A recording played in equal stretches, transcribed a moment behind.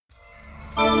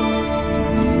From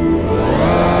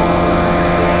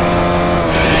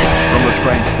the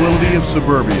tranquility of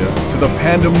suburbia to the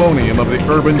pandemonium of the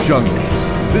urban jungle,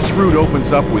 this route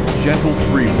opens up with gentle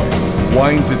freeway,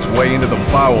 winds its way into the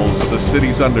bowels of the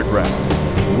city's underground.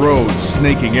 Roads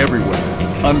snaking everywhere,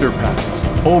 underpasses,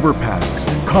 overpasses,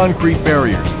 concrete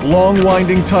barriers, long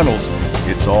winding tunnels.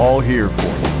 It's all here for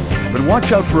you. But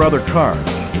watch out for other cars.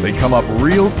 They come up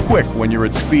real quick when you're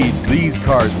at speeds these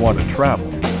cars want to travel.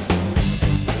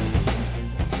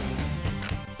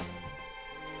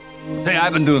 Hey,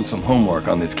 I've been doing some homework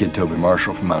on this kid Toby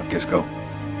Marshall from Mount Kisco.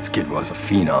 This kid was a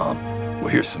phenom. Well,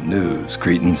 here's some news,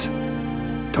 cretins.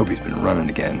 Toby's been running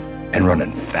again, and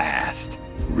running fast.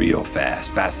 Real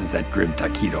fast. Fast as that grim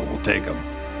taquito will take him.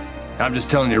 I'm just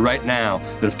telling you right now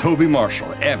that if Toby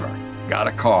Marshall ever got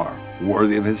a car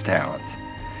worthy of his talents,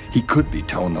 he could be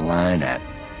towing the line at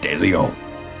De Leon.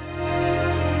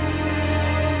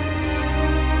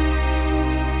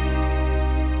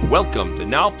 Welcome to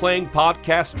Now Playing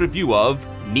Podcast review of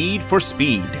Need for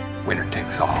Speed. Winner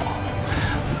takes all.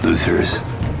 Losers,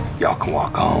 y'all can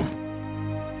walk home.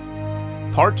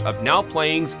 Part of Now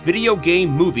Playing's video game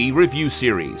movie review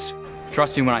series.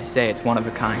 Trust me when I say it's one of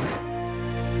a kind.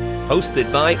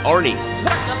 Hosted by Arnie.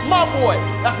 That's my boy!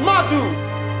 That's my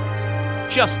dude!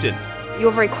 Justin.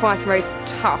 You're very quiet and very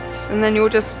tough, and then you're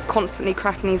just constantly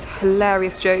cracking these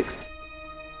hilarious jokes.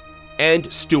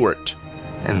 And Stuart.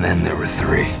 And then there were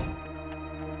three.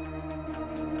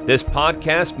 This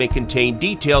podcast may contain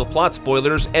detailed plot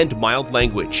spoilers and mild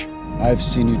language. I've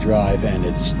seen you drive, and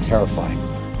it's terrifying.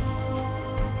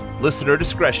 Listener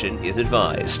discretion is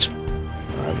advised.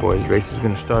 All right, boys, race is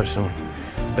gonna start soon.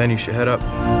 Ben, you should head up.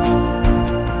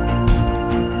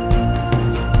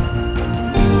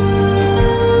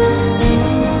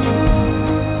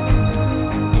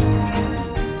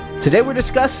 Today we're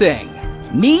discussing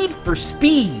Need for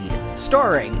Speed,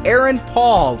 starring Aaron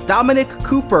Paul, Dominic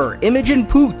Cooper, Imogen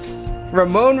Poots,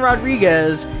 Ramon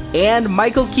Rodriguez, and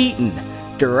Michael Keaton,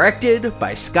 directed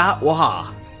by Scott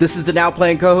Waugh. This is the Now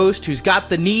Playing co-host who's got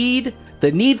the need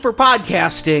for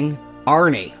podcasting,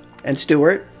 Arnie. And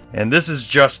Stuart. And this is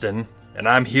Justin, and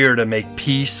I'm here to make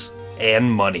peace and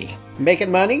money.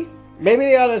 Making money? Maybe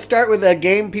they ought to start with a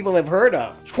game people have heard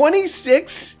of.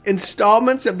 26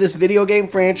 installments of this video game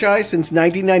franchise since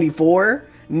 1994?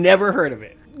 Never heard of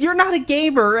it. You're not a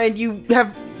gamer, and you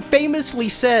have famously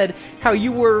said how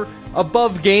you were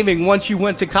above gaming once you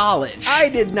went to college. I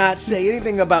did not say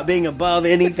anything about being above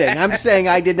anything. I'm saying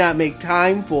I did not make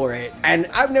time for it. And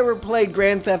I've never played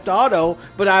Grand Theft Auto,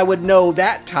 but I would know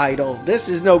that title. This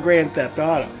is no Grand Theft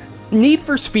Auto. Need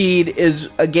for Speed is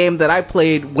a game that I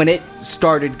played when it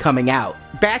started coming out.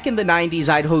 Back in the 90s,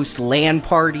 I'd host LAN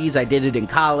parties. I did it in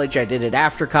college. I did it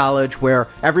after college, where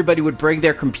everybody would bring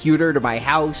their computer to my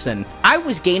house, and I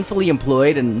was gainfully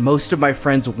employed, and most of my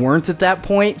friends weren't at that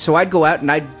point, so I'd go out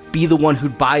and I'd be the one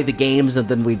who'd buy the games, and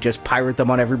then we'd just pirate them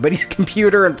on everybody's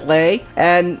computer and play.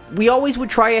 And we always would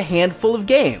try a handful of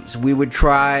games. We would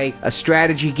try a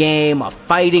strategy game, a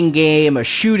fighting game, a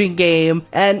shooting game,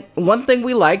 and one thing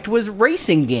we liked was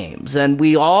racing games. And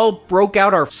we all broke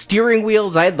out our steering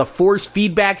wheels. I had the force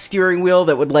feedback steering wheel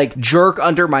that would like jerk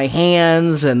under my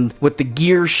hands, and with the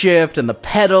gear shift and the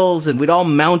pedals, and we'd all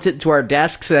mount it to our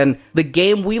desks. And the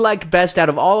game we liked best out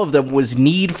of all of them was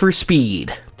Need for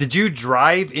Speed. Did you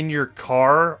drive in your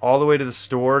car all the way to the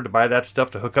store to buy that stuff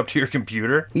to hook up to your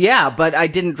computer? Yeah, but I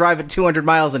didn't drive at 200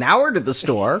 miles an hour to the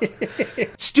store.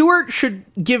 Stuart should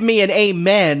give me an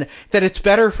amen that it's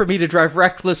better for me to drive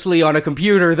recklessly on a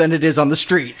computer than it is on the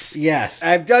streets. Yes,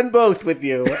 I've done both with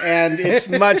you, and it's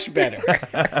much better.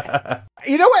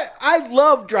 You know what? I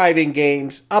loved driving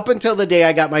games up until the day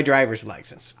I got my driver's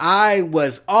license. I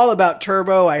was all about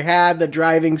turbo. I had the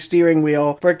driving steering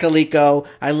wheel for Coleco.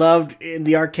 I loved in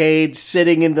the arcade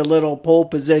sitting in the little pole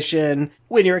position.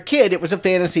 When you're a kid, it was a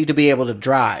fantasy to be able to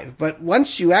drive. But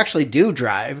once you actually do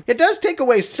drive, it does take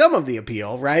away some of the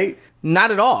appeal, right? Not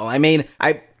at all. I mean,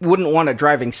 I wouldn't want a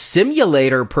driving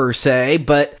simulator per se,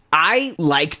 but I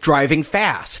like driving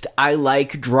fast. I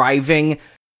like driving...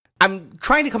 I'm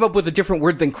trying to come up with a different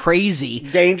word than crazy.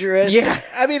 Dangerous? Yeah.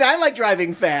 I mean, I like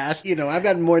driving fast. You know, I've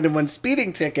gotten more than one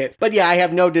speeding ticket. But yeah, I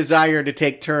have no desire to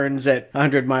take turns at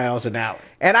 100 miles an hour.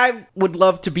 And I would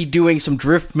love to be doing some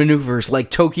drift maneuvers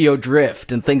like Tokyo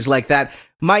Drift and things like that.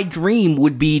 My dream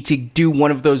would be to do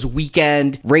one of those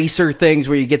weekend racer things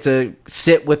where you get to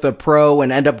sit with a pro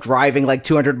and end up driving like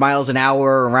 200 miles an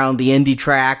hour around the Indy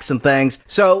tracks and things.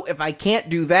 So if I can't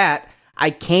do that, I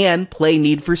can play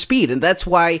Need for Speed, and that's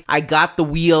why I got the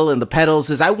wheel and the pedals,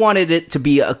 is I wanted it to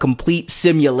be a complete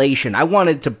simulation. I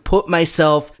wanted to put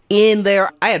myself in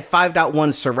there. I had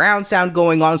 5.1 surround sound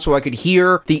going on so I could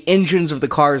hear the engines of the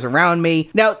cars around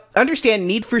me. Now, understand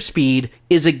Need for Speed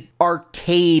is an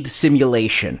arcade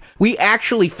simulation. We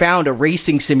actually found a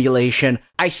racing simulation.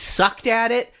 I sucked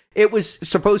at it. It was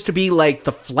supposed to be like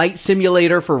the flight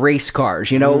simulator for race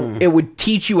cars, you know? It would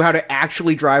teach you how to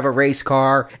actually drive a race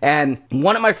car. And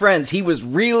one of my friends, he was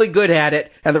really good at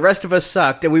it, and the rest of us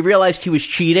sucked. And we realized he was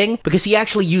cheating because he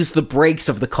actually used the brakes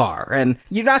of the car. And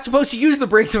you're not supposed to use the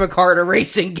brakes of a car in a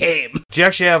racing game. Do you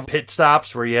actually have pit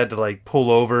stops where you had to like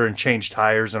pull over and change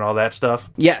tires and all that stuff?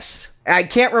 Yes. I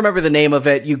can't remember the name of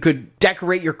it. You could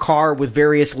decorate your car with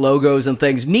various logos and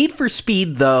things. Need for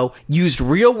Speed, though, used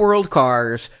real-world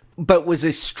cars, but was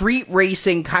a street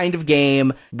racing kind of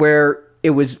game where it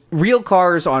was real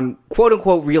cars on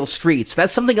quote-unquote real streets.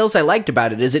 That's something else I liked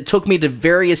about it, is it took me to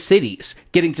various cities,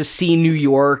 getting to see New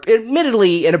York,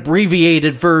 admittedly an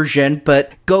abbreviated version,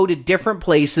 but go to different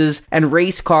places and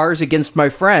race cars against my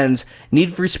friends.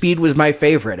 Need for Speed was my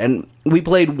favorite, and we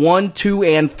played 1, 2,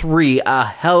 and 3 a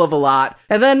hell of a lot,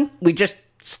 and then we just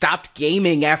stopped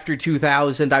gaming after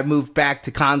 2000. I moved back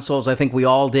to consoles. I think we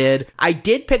all did. I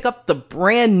did pick up the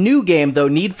brand new game, though,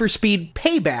 Need for Speed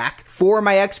Payback, for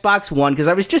my Xbox One, because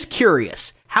I was just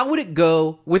curious. How would it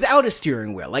go without a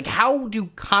steering wheel? Like, how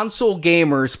do console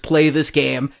gamers play this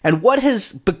game? And what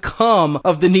has become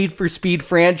of the Need for Speed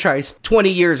franchise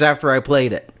 20 years after I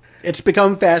played it? It's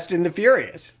become Fast and the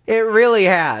Furious. It really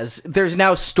has. There's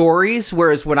now stories,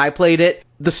 whereas when I played it,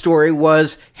 the story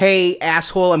was, hey,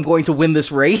 asshole, I'm going to win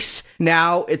this race.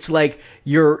 Now it's like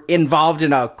you're involved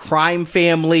in a crime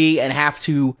family and have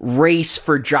to race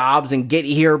for jobs and get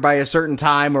here by a certain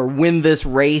time or win this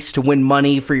race to win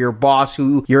money for your boss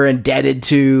who you're indebted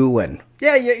to. And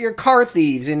yeah, you're car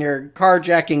thieves and you're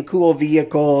carjacking cool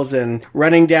vehicles and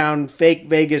running down fake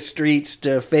Vegas streets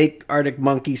to fake Arctic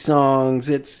Monkey songs.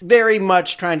 It's very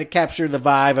much trying to capture the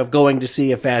vibe of going to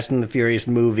see a Fast and the Furious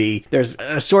movie. There's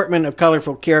an assortment of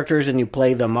colorful characters and you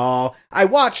play them all. I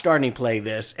watched Arnie play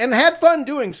this and had fun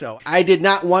doing so. I did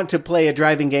not want to play a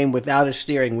driving game without a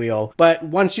steering wheel, but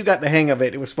once you got the hang of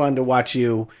it, it was fun to watch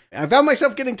you. I found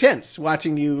myself getting tense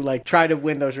watching you like try to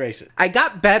win those races. I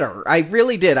got better. I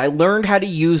really did. I learned how to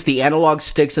use the analog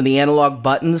sticks and the analog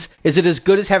buttons. Is it as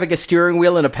good as having a steering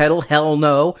wheel and a pedal? Hell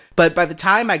no. But by the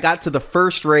time I got to the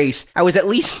first race, I was at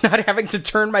least not having to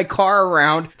turn my car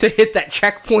around to hit that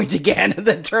checkpoint again and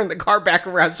then turn the car back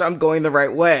around so I'm going the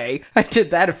right way. I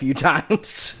did that a few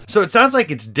times. So it sounds like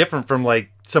it's different from like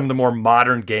some of the more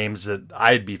modern games that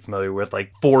I'd be familiar with,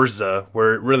 like Forza,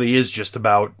 where it really is just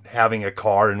about having a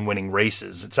car and winning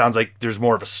races. It sounds like there's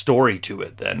more of a story to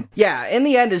it then. Yeah, in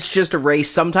the end, it's just a race.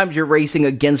 Sometimes you're racing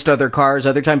against other cars.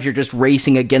 Other times you're just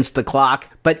racing against the clock.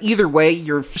 But either way,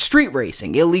 you're street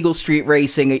racing, illegal street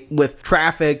racing with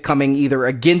traffic coming either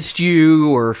against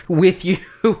you or with you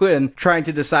and trying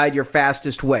to decide your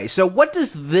fastest way. So what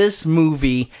does this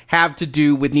movie have to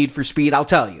do with Need for Speed? I'll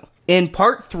tell you. In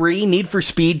Part 3, Need for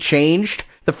Speed changed.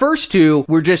 The first two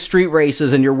were just street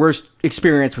races and your worst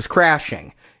experience was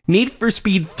crashing. Need for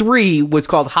Speed 3 was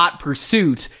called Hot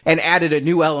Pursuit and added a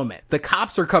new element. The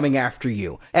cops are coming after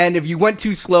you. And if you went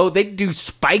too slow, they'd do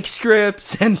spike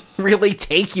strips and really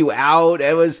take you out.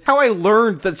 It was how I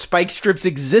learned that spike strips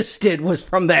existed was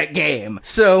from that game.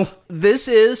 So this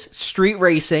is street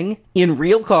racing in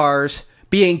real cars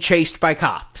being chased by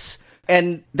cops.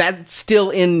 And that's still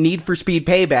in Need for Speed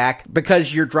Payback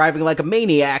because you're driving like a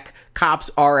maniac. Cops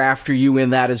are after you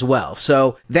in that as well.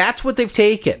 So that's what they've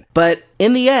taken. But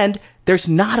in the end, there's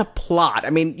not a plot. I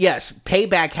mean, yes,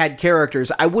 Payback had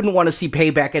characters. I wouldn't want to see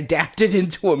Payback adapted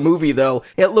into a movie, though.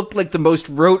 It looked like the most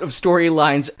rote of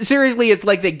storylines. Seriously, it's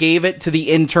like they gave it to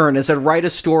the intern and said, write a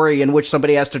story in which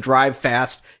somebody has to drive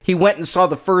fast. He went and saw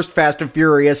the first Fast and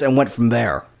Furious and went from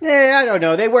there. Yeah, I don't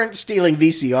know. They weren't stealing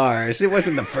VCRs. It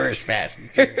wasn't the first Fast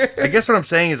and Furious. I guess what I'm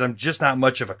saying is I'm just not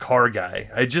much of a car guy.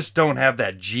 I just don't have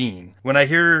that gene. When I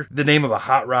hear the name of a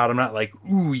hot rod, I'm not like,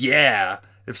 ooh, yeah.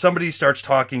 If somebody starts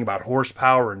talking about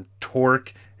horsepower and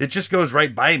torque, it just goes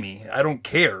right by me. I don't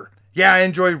care. Yeah, I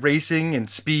enjoy racing and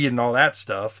speed and all that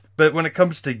stuff. But when it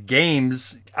comes to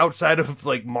games, outside of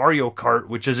like Mario Kart,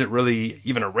 which isn't really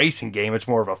even a racing game, it's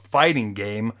more of a fighting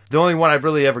game. The only one I've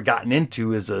really ever gotten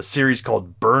into is a series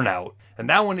called Burnout. And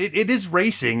that one, it is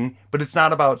racing, but it's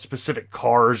not about specific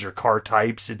cars or car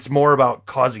types. It's more about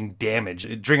causing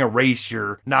damage. During a race,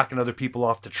 you're knocking other people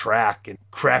off the track and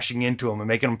crashing into them and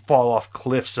making them fall off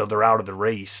cliffs so they're out of the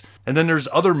race. And then there's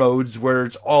other modes where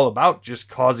it's all about just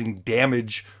causing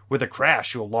damage with a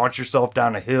crash. You'll launch yourself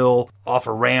down a hill, off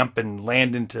a ramp, and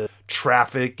land into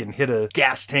traffic and hit a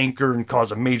gas tanker and cause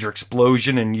a major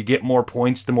explosion, and you get more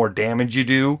points the more damage you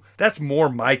do. That's more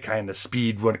my kind of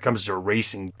speed when it comes to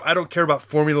racing. I don't care about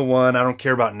Formula One, I don't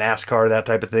care about NASCAR, that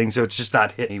type of thing, so it's just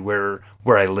not hitting me where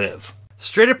I live.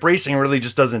 Straight up racing really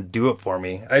just doesn't do it for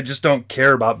me. I just don't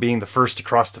care about being the first to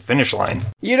cross the finish line.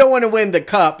 You don't want to win the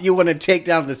cup, you want to take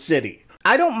down the city.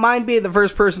 I don't mind being the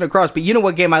first person across, but you know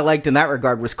what game I liked in that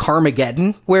regard was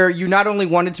Carmageddon, where you not only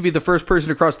wanted to be the first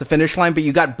person across the finish line, but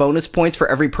you got bonus points for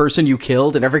every person you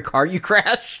killed and every car you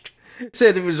crashed.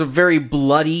 Said it was a very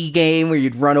bloody game where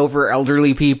you'd run over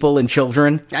elderly people and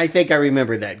children. I think I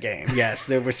remember that game. Yes,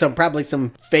 there was probably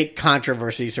some fake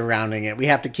controversy surrounding it. We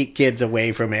have to keep kids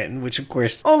away from it, which of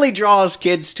course only draws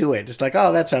kids to it. It's like,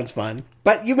 oh, that sounds fun.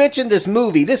 But you mentioned this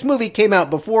movie. This movie came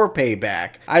out before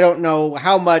Payback. I don't know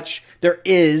how much there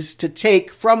is to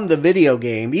take from the video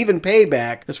game, even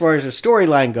Payback, as far as the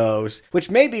storyline goes,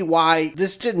 which may be why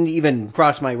this didn't even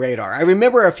cross my radar. I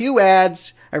remember a few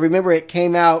ads. I remember it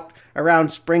came out around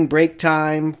spring break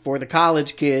time for the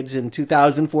college kids in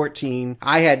 2014.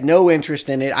 I had no interest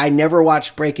in it. I never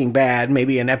watched Breaking Bad,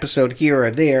 maybe an episode here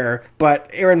or there, but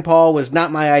Aaron Paul was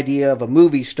not my idea of a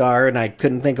movie star, and I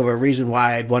couldn't think of a reason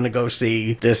why I'd want to go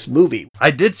see this movie.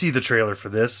 I did see the trailer for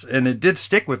this, and it did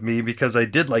stick with me because I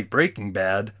did like Breaking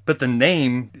Bad, but the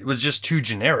name was just too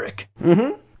generic.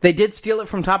 Mm-hmm. They did steal it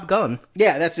from Top Gun.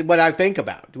 Yeah, that's what I think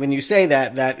about. When you say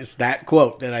that, that is that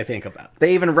quote that I think about.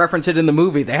 They even reference it in the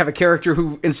movie. They have a character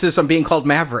who insists on being called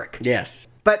Maverick. Yes.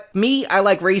 But me, I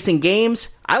like racing games.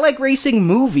 I like racing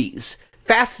movies.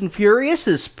 Fast and Furious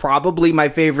is probably my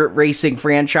favorite racing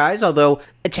franchise, although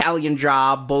Italian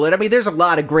Job, Bullet, I mean, there's a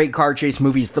lot of great car chase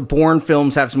movies. The Bourne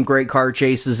films have some great car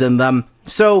chases in them.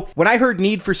 So when I heard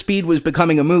Need for Speed was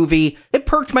becoming a movie, it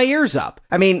perked my ears up.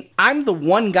 I mean, I'm the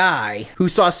one guy who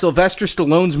saw Sylvester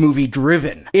Stallone's movie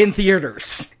Driven in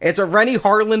theaters. It's a Rennie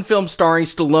Harlan film starring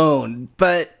Stallone,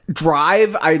 but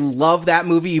Drive, I love that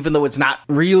movie, even though it's not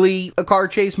really a car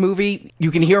chase movie. You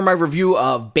can hear my review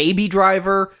of Baby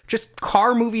Driver. Just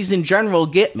car movies in general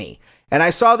get me. And I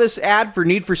saw this ad for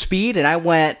Need for Speed, and I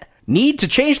went, need to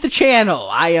change the channel.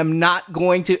 I am not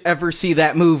going to ever see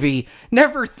that movie.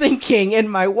 Never thinking in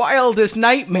my wildest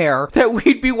nightmare that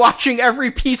we'd be watching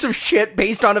every piece of shit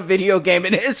based on a video game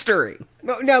in history.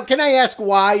 Now, can I ask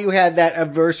why you had that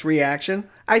adverse reaction?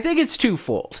 I think it's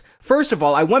twofold. First of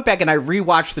all, I went back and I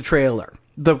rewatched the trailer.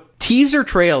 The teaser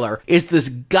trailer is this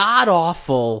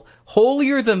god-awful,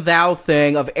 holier-than-thou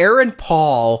thing of Aaron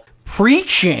Paul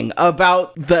preaching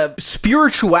about the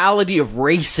spirituality of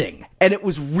racing. And it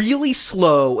was really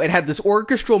slow. It had this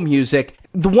orchestral music.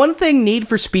 The one thing Need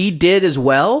for Speed did as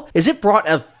well is it brought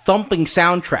a thumping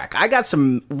soundtrack. I got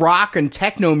some rock and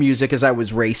techno music as I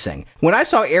was racing. When I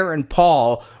saw Aaron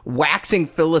Paul waxing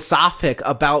philosophic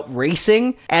about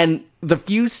racing and the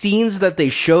few scenes that they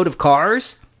showed of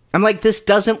cars, I'm like, this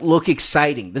doesn't look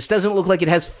exciting. This doesn't look like it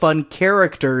has fun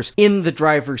characters in the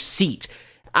driver's seat.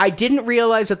 I didn't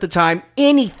realize at the time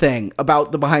anything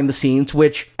about the behind the scenes,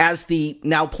 which, as the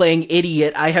now playing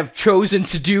idiot, I have chosen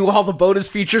to do all the bonus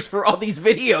features for all these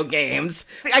video games.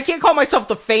 I can't call myself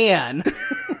the fan.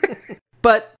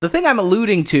 But the thing I'm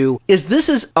alluding to is this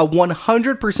is a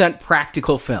 100%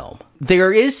 practical film.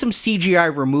 There is some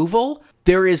CGI removal.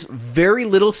 There is very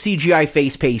little CGI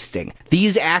face pasting.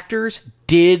 These actors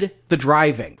did the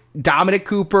driving. Dominic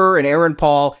Cooper and Aaron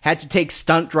Paul had to take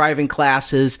stunt driving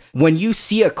classes. When you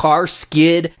see a car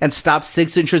skid and stop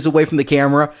 6 inches away from the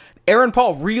camera, Aaron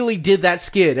Paul really did that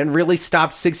skid and really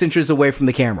stopped 6 inches away from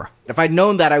the camera. If I'd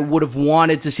known that, I would have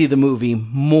wanted to see the movie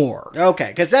more. Okay,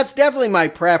 because that's definitely my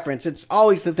preference. It's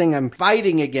always the thing I'm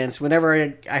fighting against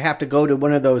whenever I have to go to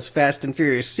one of those Fast and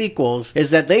Furious sequels, is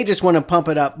that they just want to pump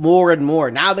it up more and more.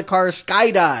 Now the cars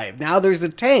skydive. Now there's a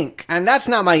tank. And that's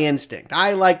not my instinct.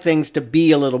 I like things to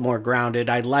be a little more grounded.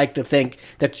 I like to think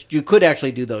that you could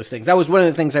actually do those things. That was one of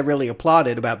the things I really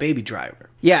applauded about Baby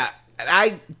Driver. Yeah.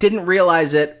 I didn't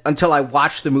realize it until I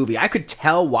watched the movie. I could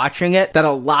tell watching it that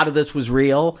a lot of this was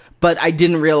real, but I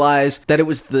didn't realize that it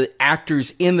was the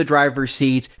actors in the driver's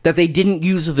seat, that they didn't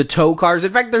use the tow cars.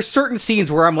 In fact, there's certain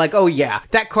scenes where I'm like, oh yeah,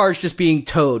 that car's just being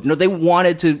towed. No, they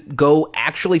wanted to go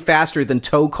actually faster than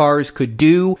tow cars could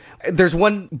do. There's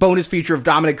one bonus feature of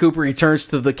Dominic Cooper. He turns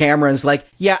to the camera and is like,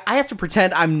 yeah, I have to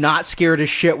pretend I'm not scared as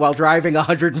shit while driving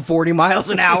 140 miles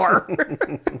an hour.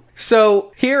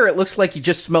 So here it looks like you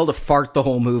just smelled a fart the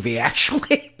whole movie,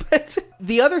 actually. But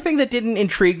the other thing that didn't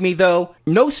intrigue me, though,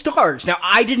 no stars. Now,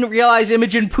 I didn't realize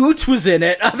Imogen Poots was in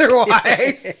it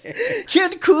otherwise.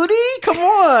 Kid Cudi? Come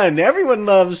on. Everyone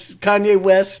loves Kanye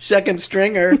West's second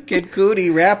stringer, Kid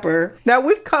Cudi, rapper. Now,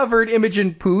 we've covered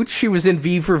Imogen Poots. She was in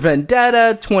V for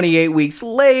Vendetta, 28 Weeks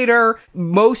Later,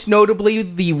 most notably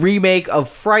the remake of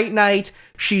Fright Night.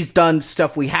 She's done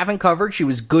stuff we haven't covered. She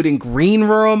was good in Green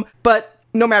Room, but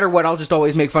no matter what, I'll just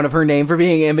always make fun of her name for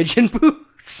being Imogen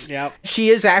Poots. Yep. She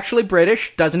is actually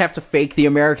British, doesn't have to fake the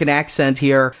American accent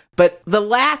here, but the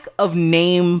lack of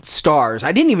named stars.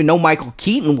 I didn't even know Michael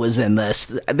Keaton was in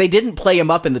this. They didn't play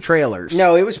him up in the trailers.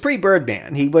 No, it was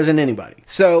pre-Birdman. He wasn't anybody.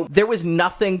 So there was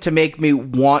nothing to make me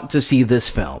want to see this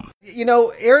film. You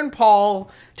know, Aaron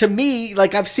Paul, to me,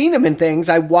 like, I've seen him in things.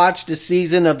 I watched a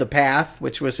season of The Path,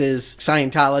 which was his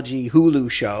Scientology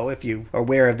Hulu show, if you are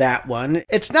aware of that one.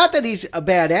 It's not that he's a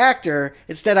bad actor,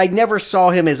 it's that I never saw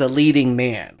him as a leading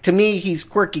man. To me, he's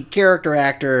quirky character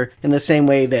actor in the same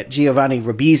way that Giovanni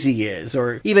Ribisi is,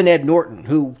 or even Ed Norton,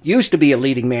 who used to be a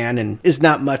leading man and is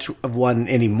not much of one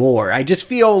anymore. I just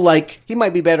feel like he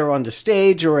might be better on the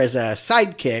stage or as a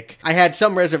sidekick. I had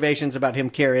some reservations about him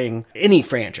carrying any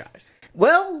franchise.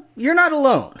 Well, you're not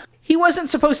alone. He wasn't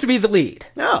supposed to be the lead.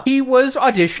 No. He was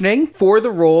auditioning for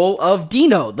the role of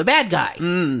Dino, the bad guy.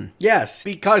 Yes,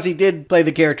 because he did play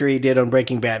the character he did on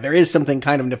Breaking Bad. There is something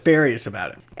kind of nefarious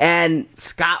about him. And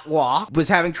Scott Waugh was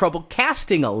having trouble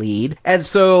casting a lead, and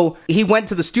so he went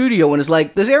to the studio and was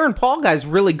like, this Aaron Paul guy's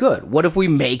really good. What if we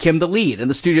make him the lead? And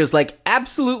the studio's like,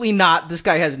 absolutely not. This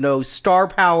guy has no star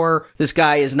power. This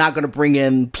guy is not going to bring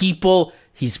in people.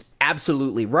 He's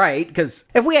absolutely right, because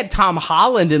if we had Tom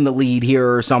Holland in the lead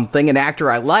here or something, an actor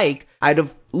I like, I'd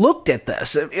have looked at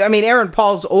this. I mean, Aaron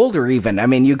Paul's older even. I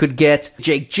mean, you could get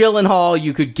Jake Gyllenhaal,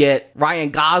 you could get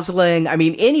Ryan Gosling. I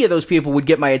mean, any of those people would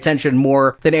get my attention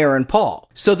more than Aaron Paul.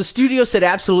 So the studio said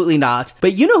absolutely not.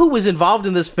 But you know who was involved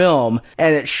in this film,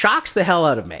 and it shocks the hell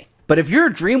out of me. But if you're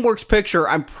a DreamWorks picture,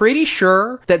 I'm pretty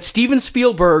sure that Steven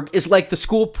Spielberg is like the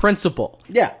school principal.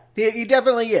 Yeah. He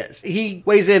definitely is. He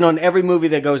weighs in on every movie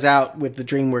that goes out with the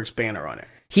DreamWorks banner on it.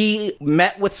 He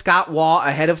met with Scott Waugh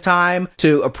ahead of time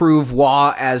to approve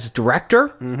Waugh as director.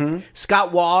 Mm-hmm.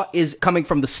 Scott Waugh is coming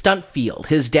from the stunt field.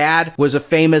 His dad was a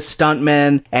famous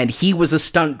stuntman, and he was a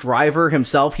stunt driver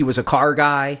himself. He was a car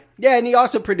guy. Yeah, and he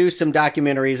also produced some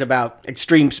documentaries about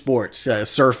extreme sports,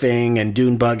 surfing and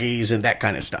dune buggies and that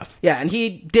kind of stuff. Yeah, and he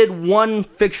did one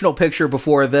fictional picture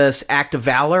before this, Act of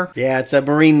Valor. Yeah, it's a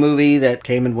Marine movie that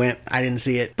came and went. I didn't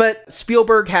see it. But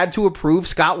Spielberg had to approve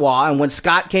Scott Waugh, and when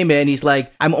Scott came in, he's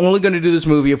like, I'm only going to do this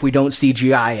movie if we don't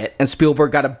CGI it. And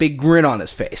Spielberg got a big grin on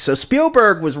his face. So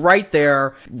Spielberg was right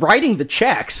there writing the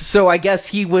checks. So I guess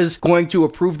he was going to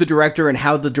approve the director and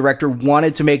how the director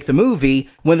wanted to make the movie.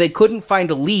 When they couldn't find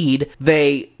a lead,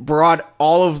 they brought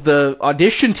all of the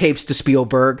audition tapes to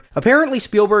Spielberg. Apparently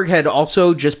Spielberg had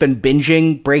also just been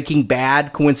binging Breaking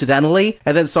Bad, coincidentally,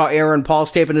 and then saw Aaron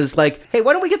Paul's tape and is like, hey,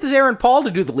 why don't we get this Aaron Paul to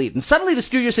do the lead? And suddenly the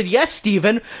studio said, yes,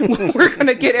 Steven, we're going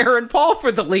to get Aaron Paul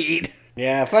for the lead.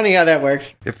 Yeah, funny how that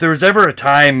works. If there was ever a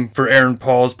time for Aaron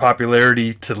Paul's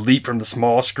popularity to leap from the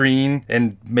small screen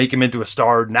and make him into a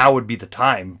star, now would be the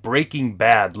time. Breaking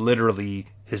Bad literally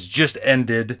has just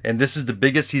ended, and this is the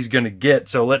biggest he's going to get,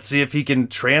 so let's see if he can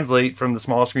translate from the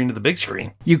small screen to the big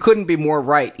screen. You couldn't be more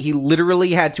right. He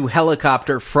literally had to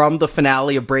helicopter from the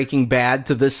finale of Breaking Bad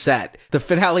to this set. The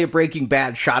finale of Breaking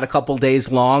Bad shot a couple days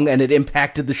long, and it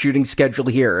impacted the shooting schedule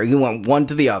here. He went one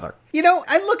to the other. You know,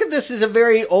 I look at this as a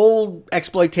very old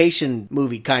exploitation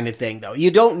movie kind of thing, though.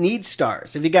 You don't need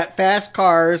stars. If you got fast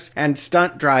cars and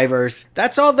stunt drivers,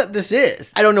 that's all that this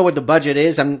is. I don't know what the budget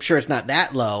is. I'm sure it's not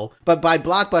that low. But by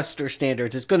blockbuster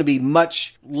standards, it's going to be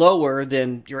much lower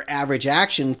than your average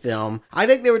action film. I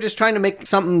think they were just trying to make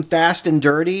something fast and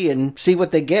dirty and see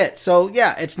what they get. So,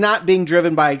 yeah, it's not being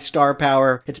driven by star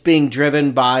power. It's being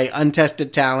driven by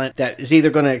untested talent that is either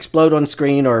going to explode on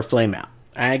screen or flame out.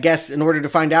 I guess in order to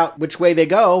find out which way they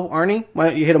go, Arnie, why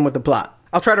don't you hit them with the plot?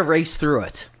 I'll try to race through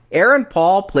it. Aaron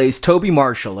Paul plays Toby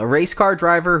Marshall, a race car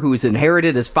driver who has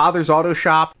inherited his father's auto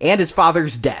shop and his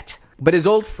father's debt. But his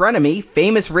old frenemy,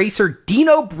 famous racer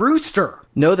Dino Brewster.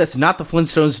 No, that's not the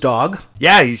Flintstones dog.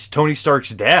 Yeah, he's Tony Stark's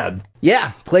dad.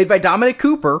 Yeah, played by Dominic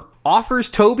Cooper. offers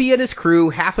Toby and his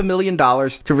crew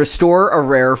 $500,000 to restore a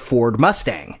rare Ford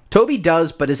Mustang. Toby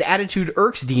does, but his attitude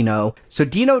irks Dino, so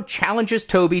Dino challenges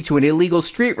Toby to an illegal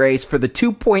street race for the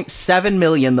 $2.7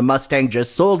 million the Mustang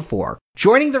just sold for.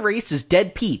 Joining the race is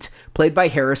Dead Pete, played by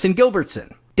Harrison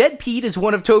Gilbertson. Dead Pete is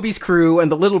one of Toby's crew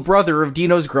and the little brother of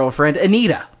Dino's girlfriend,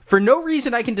 Anita. For no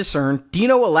reason I can discern,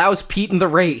 Dino allows Pete in the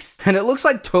race, and it looks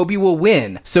like Toby will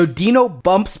win, so Dino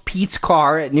bumps Pete's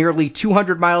car at nearly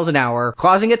 200 miles an hour,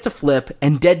 causing it to flip,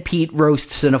 and Dead Pete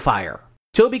roasts in a fire.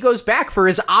 Toby goes back for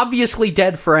his obviously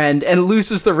dead friend and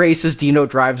loses the race as Dino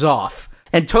drives off.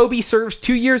 And Toby serves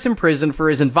 2 years in prison for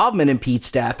his involvement in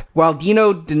Pete's death, while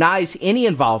Dino denies any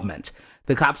involvement.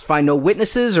 The cops find no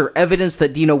witnesses or evidence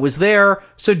that Dino was there,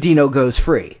 so Dino goes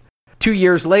free. 2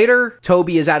 years later,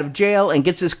 Toby is out of jail and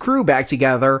gets his crew back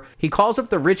together. He calls up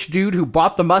the rich dude who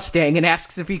bought the Mustang and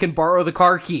asks if he can borrow the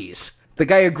car keys. The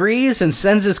guy agrees and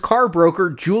sends his car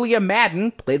broker, Julia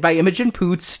Madden, played by Imogen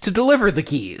Poots, to deliver the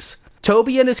keys.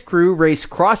 Toby and his crew race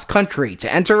cross-country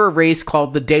to enter a race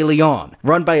called the De Leon,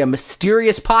 run by a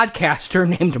mysterious podcaster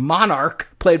named Monarch,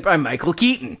 played by Michael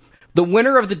Keaton. The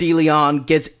winner of the De Leon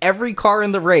gets every car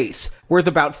in the race, worth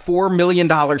about $4 million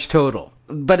total.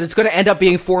 But it's going to end up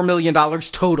being $4 million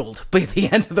totaled by the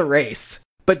end of the race.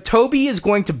 But Toby is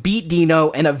going to beat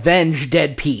Dino and avenge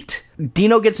Dead Pete.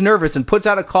 Dino gets nervous and puts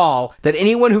out a call that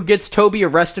anyone who gets Toby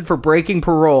arrested for breaking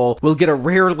parole will get a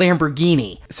rare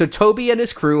Lamborghini. So Toby and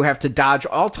his crew have to dodge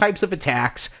all types of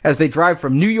attacks as they drive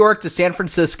from New York to San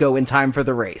Francisco in time for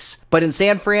the race. But in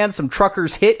San Fran, some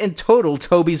truckers hit and total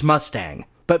Toby's Mustang.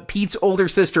 But Pete's older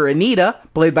sister Anita,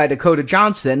 played by Dakota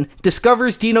Johnson,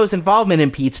 discovers Dino's involvement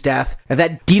in Pete's death and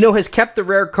that Dino has kept the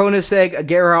rare Koenigsegg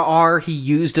Agera R he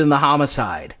used in the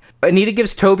homicide. Anita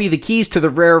gives Toby the keys to the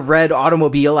rare red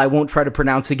automobile I won't try to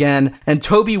pronounce again, and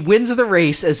Toby wins the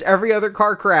race as every other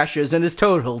car crashes and is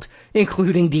totaled,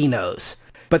 including Dino's.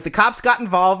 But the cops got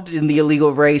involved in the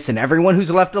illegal race and everyone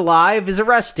who's left alive is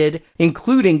arrested,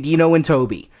 including Dino and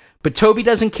Toby. But Toby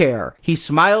doesn't care. He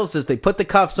smiles as they put the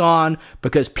cuffs on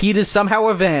because Pete is somehow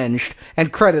avenged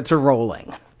and credits are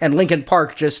rolling. And Linkin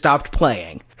Park just stopped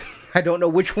playing. I don't know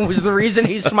which one was the reason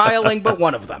he's smiling, but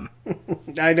one of them.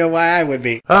 I know why I would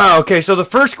be. Okay, so the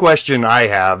first question I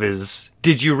have is,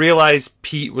 did you realize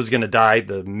Pete was going to die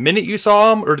the minute you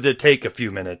saw him, or did it take a few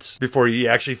minutes before you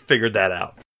actually figured that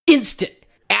out? Instant.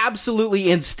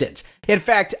 Absolutely instant. In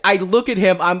fact, I look at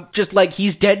him, I'm just like,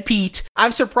 he's Dead Pete.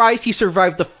 I'm surprised he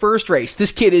survived the first race.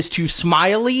 This kid is too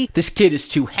smiley. This kid is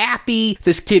too happy.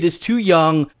 This kid is too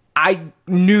young. I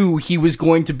knew he was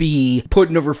going to be put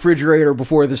in a refrigerator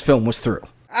before this film was through.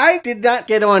 I did not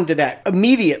get on to that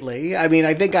immediately. I mean,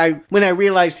 I think when I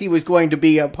realized he was going to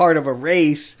be a part of a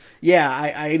race, yeah,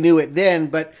 I knew it then.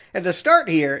 But at the start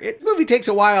here, the movie takes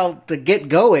a while to get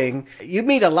going. You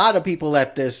meet a lot of people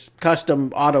at this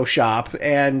custom auto shop,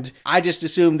 and I just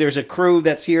assume there's a crew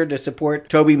that's here to support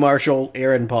Toby Marshall,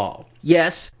 Aaron Paul.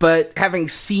 Yes, but having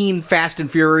seen Fast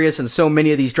and Furious and so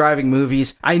many of these driving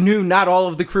movies, I knew not all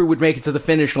of the crew would make it to the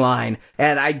finish line,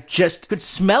 and I just could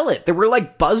smell it. There were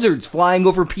like buzzards flying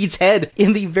over Pete's head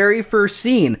in the very first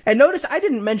scene. And notice I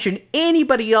didn't mention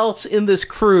anybody else in this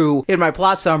crew in my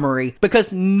plot summary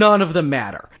because none of them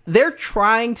matter. They're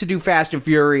trying to do Fast and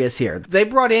Furious here. They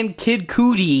brought in Kid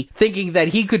Cudi thinking that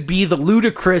he could be the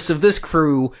Ludacris of this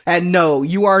crew, and no,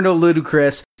 you are no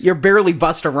Ludacris. You're barely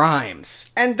Busta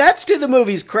Rhymes. And that's to the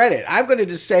movie's credit. I'm going to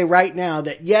just say right now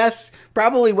that yes,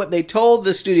 probably what they told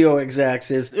the studio execs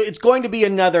is it's going to be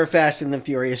another Fast and the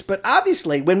Furious. But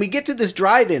obviously, when we get to this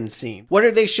drive-in scene, what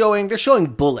are they showing? They're showing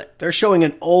Bullet. They're showing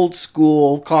an old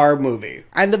school car movie.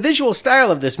 And the visual style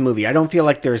of this movie, I don't feel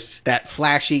like there's that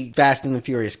flashy Fast and the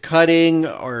Furious cutting,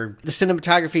 or the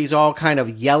cinematography is all kind of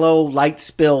yellow, light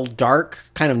spill, dark,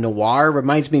 kind of noir.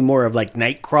 Reminds me more of like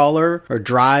Nightcrawler or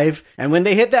Drive. And when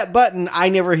they hit that button, I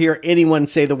never hear anyone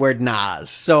say the word Nas.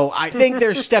 So I think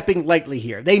they're stepping lightly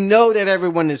here. They know that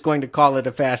everyone is going to call it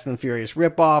a Fast and Furious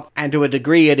ripoff, and to a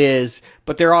degree it is,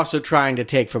 but they're also trying to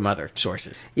take from other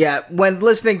sources. Yeah, when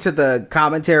listening to the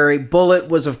commentary, Bullet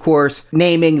was, of course,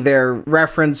 naming their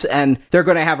reference, and they're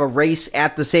going to have a race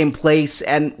at the same place,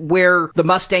 and where the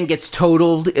Mustang gets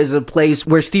totaled is a place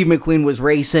where Steve McQueen was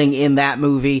racing in that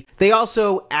movie. They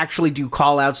also actually do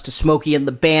call-outs to Smokey and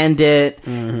the Bandit,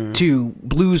 to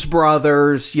Blues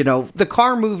Brothers, you know, the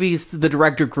car movies the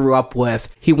director grew up with,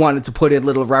 he wanted to put in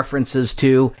little references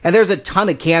to, and there's a ton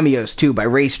of cameos, too, by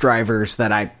race drivers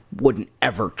that I wouldn't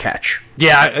ever catch.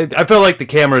 Yeah, I felt like the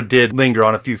camera did linger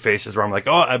on a few faces where I'm like,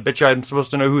 oh, I bet you I'm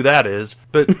supposed to know who that is.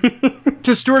 But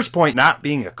To Stuart's point, not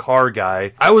being a car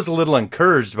guy, I was a little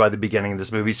encouraged by the beginning of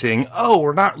this movie saying, oh,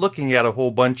 we're not looking at a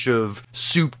whole bunch of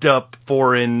souped up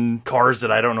foreign cars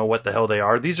that I don't know what the hell they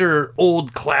are. These are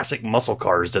old classic muscle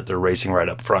cars that they're racing right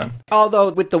up front. Although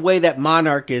with the way that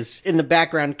Monarch is in the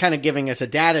background kind of giving us a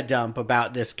data dump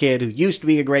about this kid who used to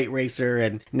be a great racer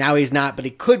and now he's not, but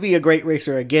he could be a great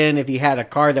racer again if he had a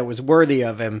car that was worthy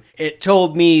of him, it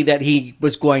told me that he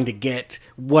was going to get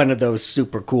one of those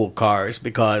super cool cars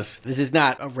because this is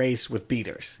not a race with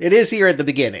beaters. It is here at the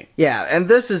beginning. Yeah, and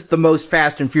this is the most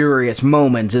Fast and Furious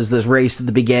moment, is this race at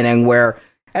the beginning where,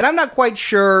 and I'm not quite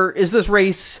sure, is this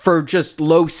race for just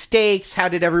low stakes? How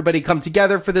did everybody come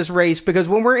together for this race? Because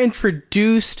when we're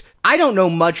introduced, I don't know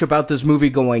much about this movie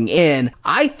going in.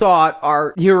 I thought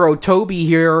our hero Toby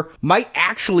here might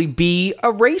actually be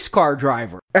a race car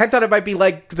driver. I thought it might be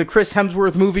like the Chris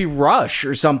Hemsworth movie Rush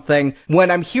or something. When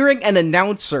I'm hearing an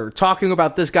announcer talking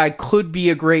about this guy could be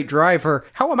a great driver,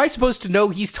 how am I supposed to know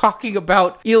he's talking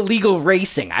about illegal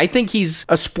racing? I think he's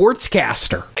a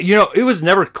sportscaster. You know, it was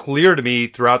never clear to me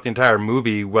throughout the entire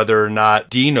movie whether or not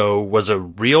Dino was a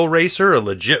real racer, a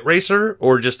legit racer,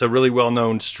 or just a really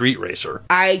well-known street racer.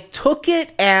 I took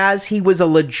it as he was a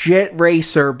legit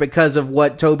racer because of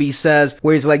what Toby says,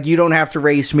 where he's like, you don't have to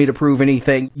race me to prove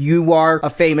anything. You are a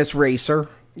famous racer.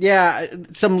 Yeah,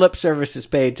 some lip service is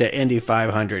paid to Indy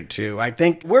 500 too. I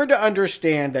think we're to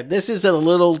understand that this is a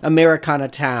little Americana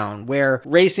town where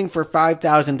racing for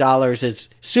 $5,000 is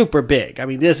super big. I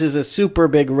mean, this is a super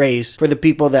big race for the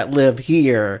people that live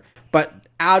here. But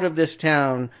out of this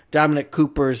town, Dominic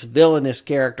Cooper's villainous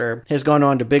character has gone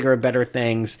on to bigger and better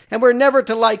things, and we're never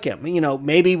to like him. You know,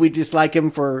 maybe we dislike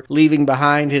him for leaving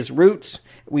behind his roots.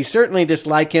 We certainly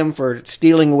dislike him for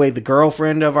stealing away the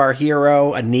girlfriend of our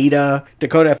hero, Anita,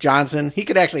 Dakota Johnson. He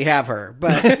could actually have her,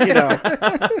 but, you know.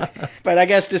 But I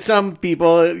guess to some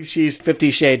people, she's 50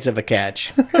 Shades of a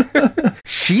Catch.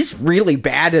 She's really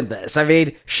bad in this. I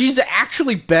mean, she's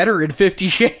actually better in 50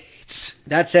 Shades.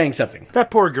 That's saying something.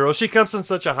 That poor girl, she comes from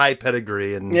such a high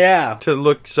pedigree and yeah, to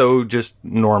look so just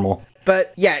normal.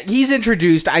 But yeah, he's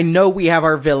introduced. I know we have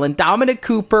our villain, Dominic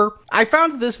Cooper. I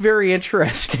found this very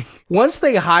interesting. Once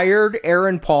they hired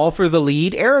Aaron Paul for the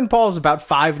lead, Aaron Paul is about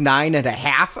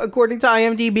 5'9.5", according to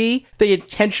IMDb. They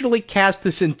intentionally cast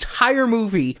this entire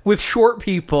movie with short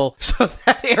people so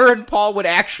that Aaron Paul would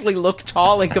actually look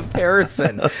tall in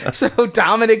comparison. So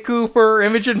Dominic Cooper,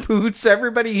 Imogen Poots,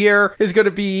 everybody here is going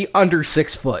to be under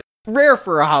 6 foot. Rare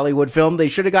for a Hollywood film. They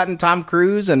should have gotten Tom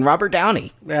Cruise and Robert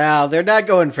Downey. Well, they're not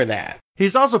going for that.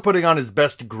 He's also putting on his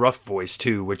best gruff voice,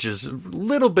 too, which is a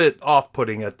little bit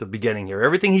off-putting at the beginning here.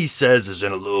 Everything he says is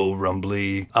in a low,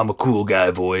 rumbly, I'm a cool guy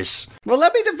voice. Well,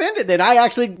 let me defend it then. I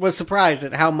actually was surprised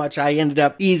at how much I ended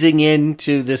up easing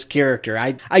into this character.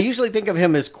 I usually think of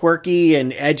him as quirky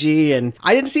and edgy, and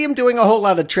I didn't see him doing a whole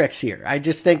lot of tricks here. I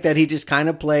just think that he just kind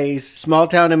of plays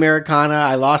small-town Americana.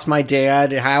 I lost my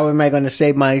dad. How am I going to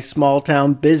save my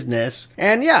small-town business?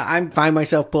 And yeah, I find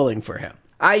myself pulling for him.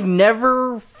 I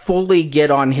never fully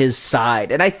get on his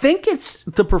side, and I think it's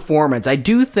the performance. I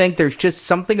do think there's just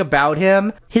something about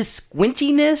him. His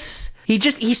squintiness,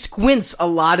 he squints a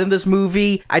lot in this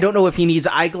movie. I don't know if he needs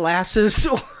eyeglasses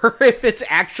or if it's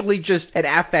actually just an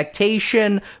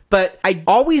affectation, but I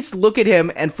always look at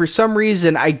him, and for some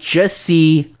reason, I just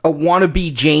see a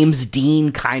wannabe James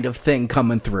Dean kind of thing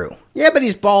coming through. Yeah, but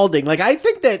he's balding. Like, I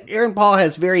think that Aaron Paul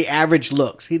has very average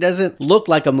looks. He doesn't look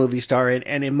like a movie star,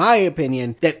 and in my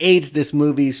opinion, that aids this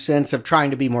movie's sense of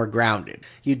trying to be more grounded.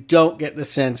 You don't get the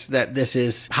sense that this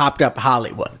is hopped up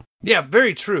Hollywood. Yeah,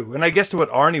 very true. And I guess to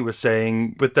what Arnie was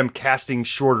saying, with them casting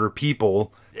shorter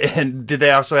people, and did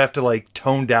they also have to, like,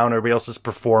 tone down everybody else's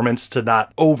performance to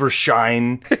not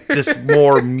overshine this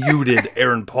more muted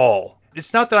Aaron Paul?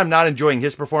 It's not that I'm not enjoying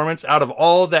his performance. Out of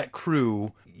all that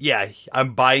crew, yeah,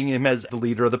 I'm buying him as the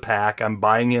leader of the pack. I'm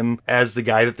buying him as the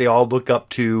guy that they all look up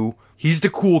to. He's the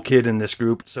cool kid in this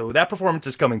group. So that performance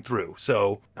is coming through.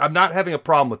 So I'm not having a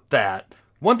problem with that.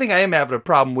 One thing I am having a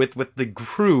problem with the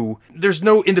crew, there's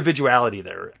no individuality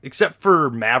there. Except for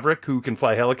Maverick, who can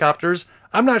fly helicopters.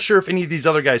 I'm not sure if any of these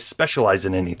other guys specialize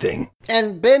in anything.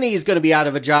 And Benny is going to be out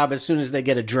of a job as soon as they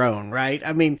get a drone, right?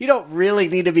 I mean, you don't really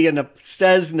need to be in a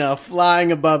Cessna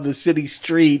flying above the city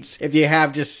streets if you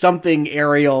have just something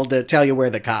aerial to tell you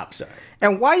where the cops are.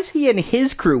 And why is he in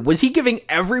his crew? Was he giving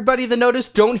everybody the notice,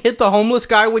 don't hit the homeless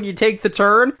guy when you take the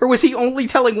turn? Or was he only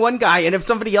telling one guy, and if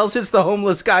somebody else hits the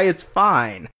homeless guy, it's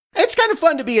fine? It's kind of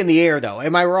fun to be in the air, though.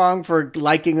 Am I wrong for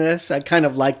liking this? I kind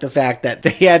of like the fact that they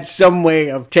had some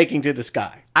way of taking to the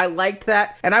sky. I liked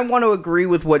that, and I want to agree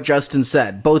with what Justin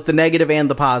said, both the negative and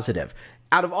the positive.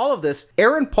 out of all of this,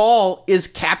 Aaron Paul is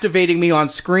captivating me on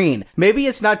screen. Maybe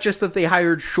it's not just that they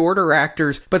hired shorter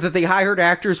actors, but that they hired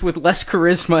actors with less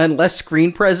charisma and less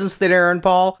screen presence than Aaron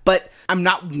Paul. But I'm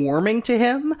not warming to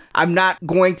him. I'm not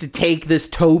going to take this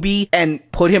Toby and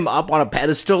put him up on a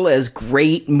pedestal as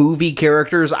great movie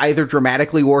characters, either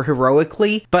dramatically or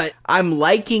heroically, but I'm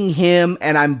liking him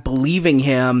and I'm believing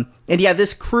him. And yeah,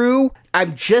 this crew,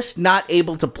 I'm just not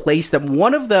able to place them.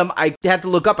 One of them, I had to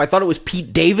look up. I thought it was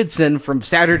Pete Davidson from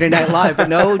Saturday Night Live, but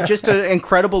no, just an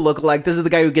incredible lookalike. This is the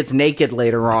guy who gets naked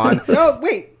later on. Oh,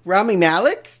 wait, Rami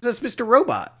Malek? That's Mr.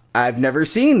 Robot. I've never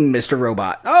seen Mr.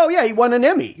 Robot. Oh, yeah, he won an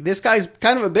Emmy. This guy's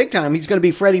kind of a big time. He's going to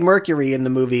be Freddie Mercury in the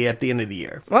movie at the end of the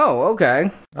year. Oh,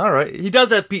 okay. All right. He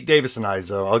does have Pete Davidson eyes,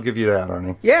 though. I'll give you that,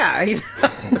 Arnie. Yeah, he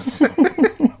does.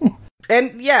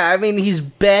 And yeah, I mean, he's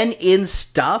been in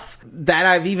stuff that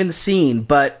I've even seen,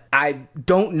 but I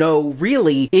don't know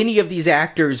really any of these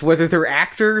actors, whether they're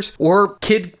actors or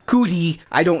Kid Cudi.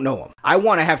 I don't know them. I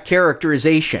want to have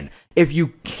characterization. If you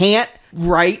can't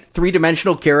write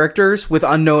three-dimensional characters with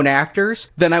unknown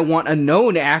actors, then I want a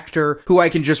known actor who I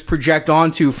can just project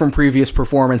onto from previous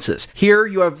performances. Here,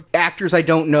 you have actors I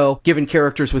don't know given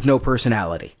characters with no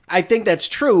personality. I think that's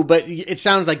true, but it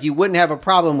sounds like you wouldn't have a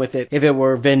problem with it if it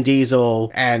were Vin Diesel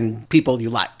and people you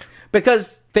like.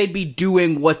 Because they'd be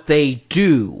doing what they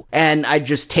do, and I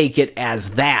just take it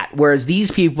as that. Whereas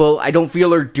these people, I don't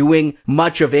feel are doing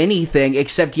much of anything,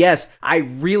 except, yes, I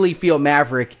really feel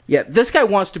Maverick. Yeah, this guy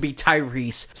wants to be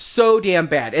Tyrese so damn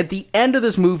bad. At the end of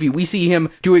this movie, we see him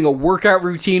doing a workout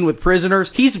routine with prisoners.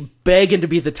 He's begging to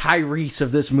be the Tyrese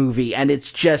of this movie, and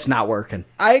it's just not working.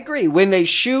 I agree. When they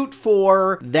shoot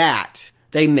for that,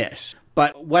 they miss.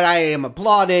 But what I am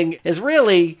applauding is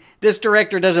really, this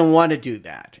director doesn't want to do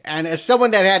that. And as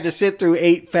someone that had to sit through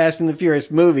 8 Fast and the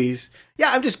Furious movies,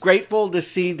 yeah, I'm just grateful to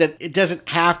see that it doesn't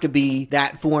have to be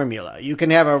that formula. You can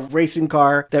have a racing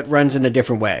car that runs in a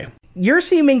different way. You're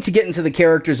seeming to get into the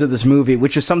characters of this movie,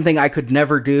 which is something I could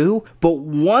never do. But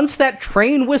once that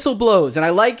train whistle blows, and I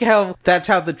like how that's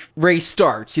how the race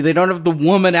starts. They don't have the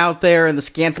woman out there in the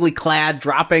scantily clad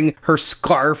dropping her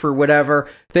scarf or whatever.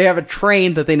 They have a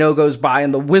train that they know goes by,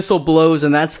 and the whistle blows,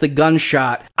 and that's the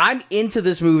gunshot. I'm into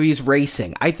this movie's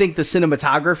racing. I think the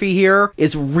cinematography here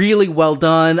is really well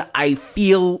done. I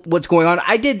feel what's going on.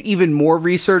 I did even more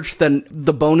research than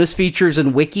the bonus features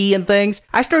and wiki and things.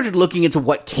 I started looking into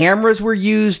what cameras were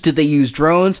used. Did they use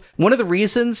drones? One of the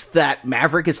reasons that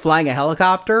Maverick is flying a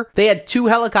helicopter, they had 2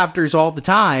 helicopters all the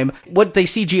time. What they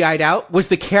CGI'd out was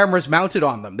the cameras mounted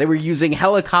on them. They were using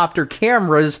helicopter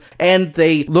cameras, and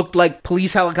they looked like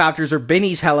police helicopters or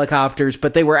Benny's helicopters,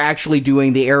 but they were actually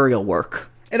doing the aerial work.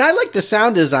 And I like the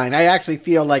sound design. I actually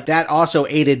feel like that also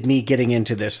aided me getting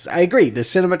into this. I agree. The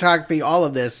cinematography, all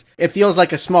of this, it feels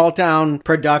like a small town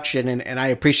production, and I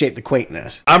appreciate the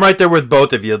quaintness. I'm right there with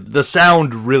both of you. The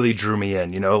sound really drew me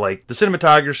in, like the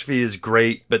cinematography is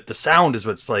great, but the sound is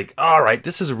what's like, all right,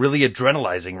 this is really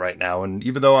adrenalizing right now. And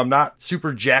even though I'm not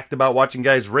super jacked about watching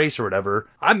guys race or whatever,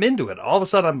 I'm into it. All of a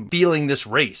sudden I'm feeling this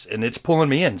race and it's pulling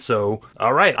me in. So,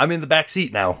 all right, I'm in the back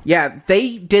seat now. Yeah,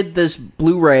 they did this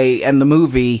Blu-ray and the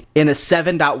movie in a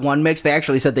 7.1 mix. They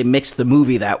actually said they mixed the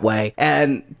movie that way.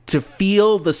 And to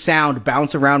feel the sound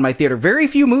bounce around my theater, very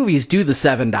few movies do the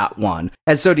 7.1.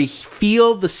 And so to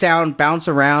feel the sound bounce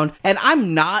around, and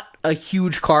I'm not a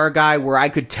huge car guy where I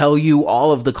could tell you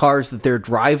all of the cars that they're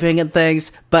driving and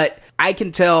things, but I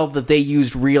can tell that they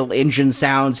used real engine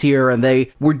sounds here, and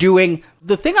they were doing...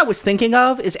 The thing I was thinking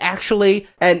of is actually,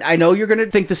 and I know you're going to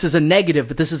think this is a negative,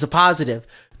 but this is a positive,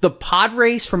 the pod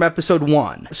race from Episode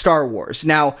 1, Star Wars.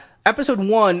 Now, Episode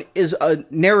 1 is a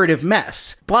narrative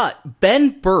mess, but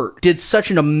Ben Burtt did such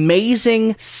an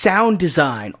amazing sound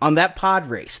design on that pod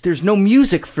race. There's no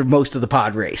music for most of the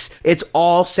pod race. It's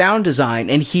all sound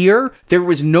design, and here, there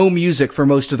was no music for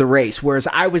most of the race, whereas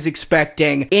I was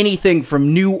expecting anything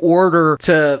from New Order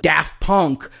to Daft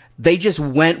Punk. They just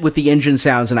went with the engine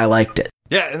sounds, and I liked it.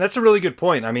 Yeah, and that's a really good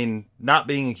point. I mean, not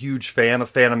being a huge fan of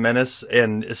Phantom Menace,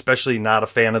 and especially not a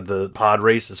fan of the pod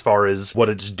race as far as what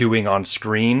it's doing on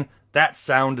screen, that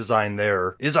sound design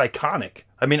there is iconic.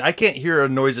 I mean, I can't hear a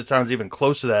noise that sounds even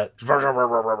close to that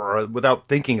without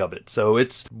thinking of it. So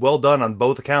it's well done on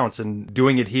both accounts, and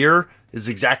doing it here is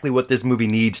exactly what this movie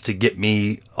needs to get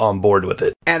me on board with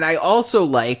it. And I also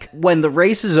like, when the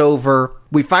race is over,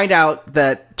 we find out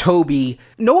that Toby,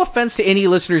 no offense to any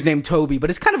listeners named Toby, but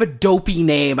it's kind of a dopey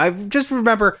name. I just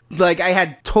remember, I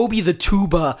had Toby the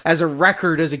Tuba as a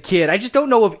record as a kid. I just don't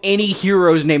know of any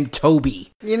heroes named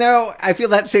Toby. I feel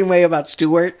that same way about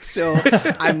Stewart, so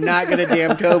I'm not going to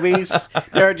damn Toby's.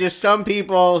 There are just some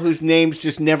people whose names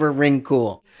just never ring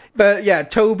cool. But yeah,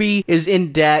 Toby is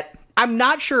in debt. I'm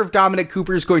not sure if Dominic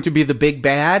Cooper is going to be the big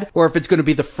bad or if it's going to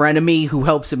be the frenemy who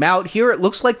helps him out. Here, it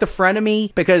looks like the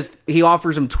frenemy because he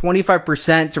offers him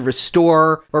 25% to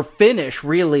restore or finish,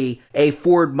 really, a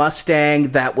Ford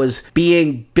Mustang that was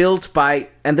being built by,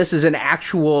 and this is an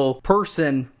actual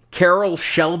person, Carroll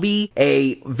Shelby,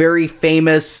 a very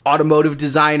famous automotive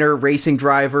designer, racing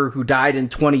driver who died in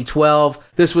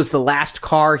 2012. This was the last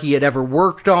car he had ever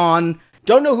worked on.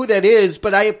 Don't know who that is,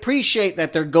 but I appreciate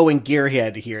that they're going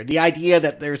gearhead here. The idea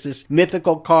that there's this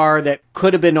mythical car that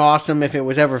could have been awesome if it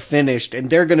was ever finished, and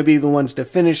they're going to be the ones to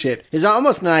finish it, is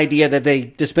almost an idea that they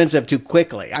dispense of too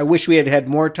quickly. I wish we had had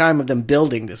more time of them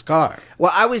building this car.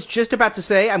 Well, I was just about to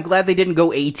say, I'm glad they didn't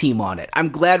go A-Team on it. I'm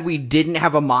glad we didn't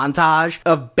have a montage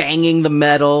of banging the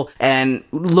metal and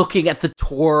looking at the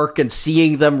torque and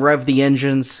seeing them rev the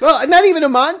engines. Well, not even a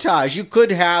montage. You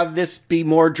could have this be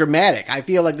more dramatic. I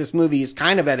feel like this movie is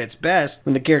kind of at its best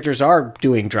when the characters are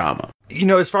doing drama. You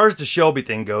know, as far as the Shelby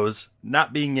thing goes,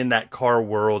 not being in that car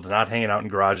world and not hanging out in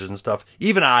garages and stuff,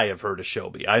 even I have heard of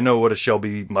Shelby. I know what a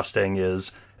Shelby Mustang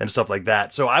is and stuff like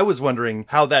that. So I was wondering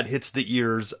how that hits the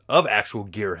ears of actual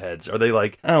gearheads. Are they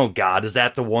like, oh God, is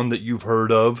that the one that you've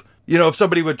heard of? You know, if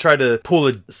somebody would try to pull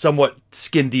a somewhat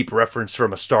skin-deep reference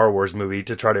from a Star Wars movie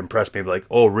to try to impress me, like,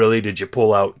 oh, really? Did you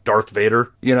pull out Darth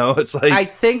Vader? You know, it's like... I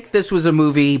think this was a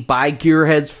movie by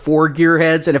gearheads for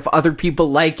gearheads, and if other people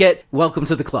like it, welcome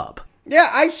to the club. Yeah,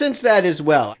 I sense that as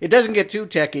well. It doesn't get too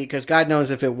techy, because God knows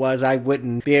if it was, I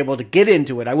wouldn't be able to get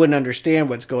into it. I wouldn't understand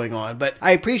what's going on. But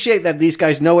I appreciate that these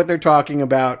guys know what they're talking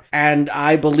about, and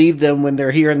I believe them when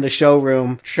they're here in the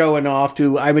showroom showing off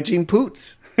to Imogen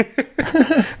Poots.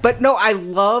 But no, I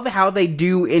love how they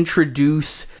do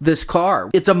introduce this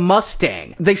car. It's a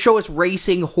Mustang. They show us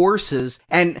racing horses,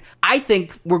 and I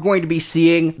think we're going to be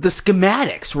seeing the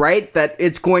schematics, right? That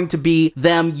it's going to be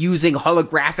them using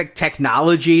holographic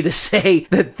technology to say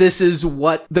that this is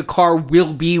what the car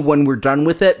will be when we're done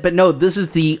with it. But no, this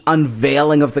is the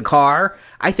unveiling of the car.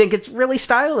 I think it's really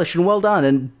stylish and well done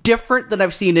and different than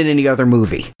I've seen in any other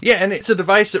movie. Yeah, and it's a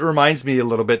device that reminds me a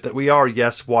little bit that we are,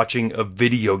 yes, watching a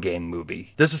video game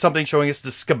movie. This is something showing us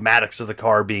the schematics of the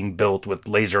car being built with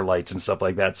laser lights and stuff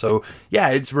like that. So,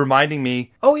 yeah, it's reminding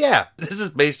me, oh yeah, this is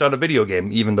based on a video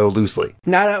game, even though loosely.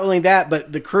 Not only that,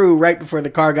 but the crew, right before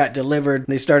the car got delivered,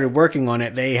 they started working on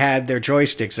it, they had their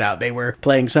joysticks out. They were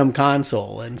playing some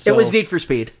console. And so... It was Need for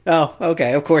Speed. Oh,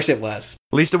 okay, of course it was.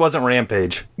 At least it wasn't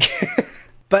Rampage.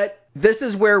 But this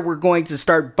is where we're going to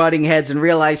start butting heads and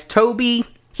realize Toby,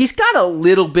 he's got a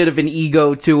little bit of an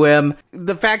ego to him.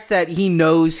 The fact that he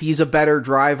knows he's a better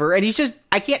driver, and he's just,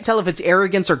 I can't tell if it's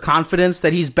arrogance or confidence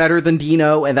that he's better than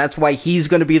Dino, and that's why he's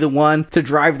going to be the one to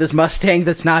drive this Mustang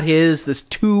that's not his, this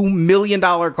 $2 million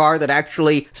car that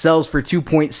actually sells for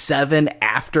 2.7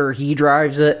 after he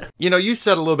drives it. You know, you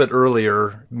said a little bit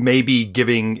earlier, maybe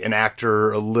giving an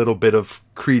actor a little bit of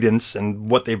credence and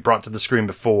what they've brought to the screen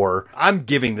before. I'm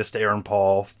giving this to Aaron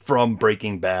Paul from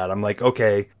Breaking Bad. I'm like,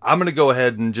 okay, I'm going to go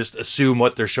ahead and just assume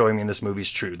what they're showing me in this movie is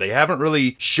true. They haven't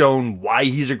really shown why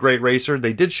he's a great racer.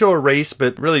 They did show a race,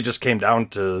 but really just came down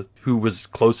to who was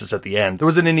closest at the end. There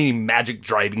wasn't any magic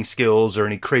driving skills or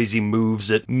any crazy moves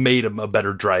that made him a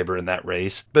better driver in that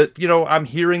race. But, you know, I'm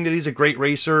hearing that he's a great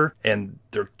racer and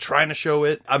they're trying to show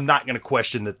it. I'm not going to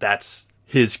question that that's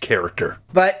his character.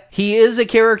 But he is a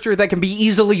character that can be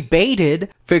easily baited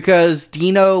because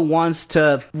Dino wants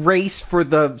to race for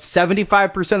the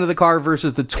 75% of the car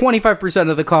versus the 25%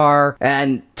 of the car,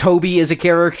 and Toby is a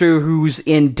character who's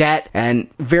in debt and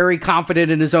very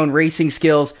confident in his own racing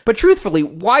skills. But truthfully,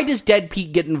 why does Dead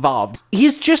Pete get involved?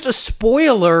 He's just a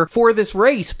spoiler for this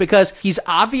race because he's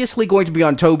obviously going to be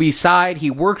on Toby's side.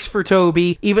 He works for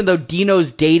Toby. Even though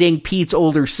Dino's dating Pete's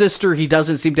older sister, he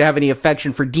doesn't seem to have any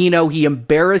affection for Dino. He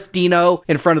embarrassed Dino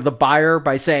in front of the buyer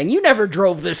by saying, "You never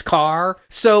drove this car."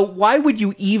 So why would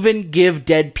you even give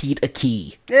Dead Pete a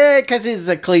key? Because it's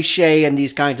a cliche in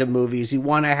these kinds of movies. You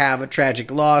want to have a tragic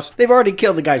loss. They've already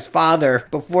killed the guy's father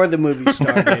before the movie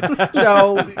started.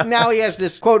 So now he has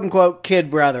this quote-unquote kid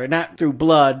brother, not through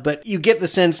blood, but you get the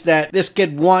sense that this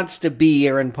kid wants to be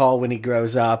Aaron Paul when he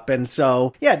grows up. And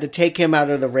so, yeah, to take him out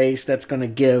of the race, that's going to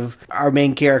give our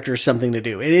main character something to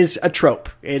do. It is a trope.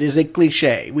 It is a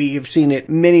cliche. We have seen it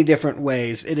many different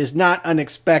ways. It is not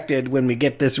unexpected when we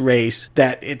get this race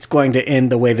that it's going to end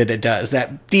the way that it does.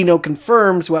 That Dino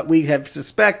confirms what we have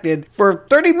suspected for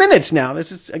 30 minutes now.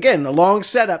 This is, again, a long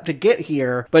setup to get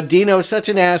here, but Dino's such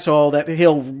an asshole that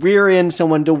he'll rear end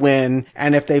someone to win,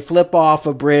 and if they flip off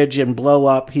a bridge and blow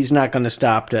up, he's not going to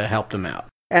stop to help them out.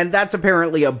 And that's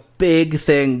apparently a big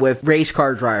thing with race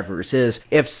car drivers is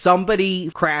if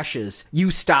somebody crashes, you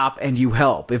stop and you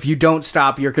help. If you don't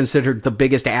stop, you're considered the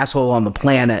biggest asshole on the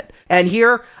planet. And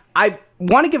here, I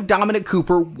want to give Dominic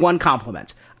Cooper one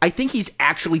compliment. I think he's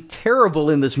actually terrible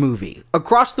in this movie.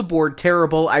 Across the board,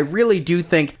 terrible. I really do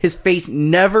think his face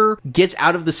never gets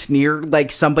out of the sneer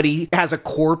like somebody has a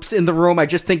corpse in the room. I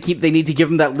just think they need to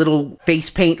give him that little face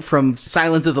paint from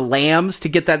Silence of the Lambs to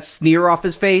get that sneer off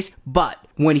his face. But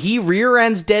when he rear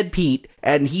ends Dead Pete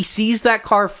and he sees that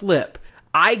car flip,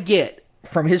 I get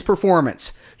from his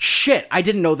performance, shit, I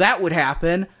didn't know that would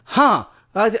happen.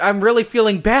 I'm really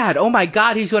feeling bad. Oh my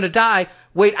God, he's going to die.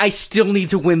 Wait, I still need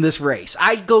to win this race.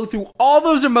 I go through all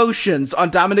those emotions on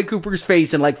Dominic Cooper's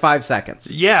face in like 5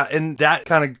 seconds. Yeah, and that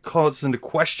kind of calls into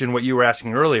question what you were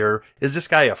asking earlier. Is this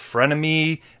guy a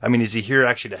frenemy? I mean, is he here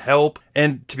actually to help?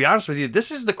 And to be honest with you,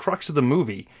 this is the crux of the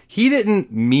movie. He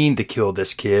didn't mean to kill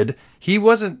this kid. He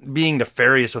wasn't being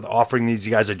nefarious with offering these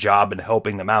guys a job and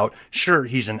helping them out. Sure,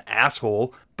 he's an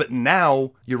asshole, but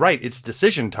now, you're right, it's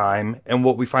decision time, and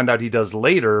what we find out he does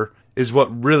later is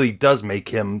what really does make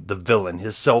him the villain,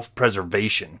 his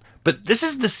self-preservation. But this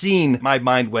is the scene my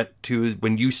mind went to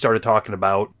when you started talking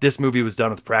about this movie was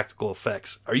done with practical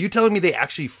effects. Are you telling me they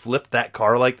actually flipped that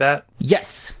car like that?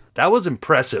 Yes. That was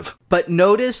impressive. But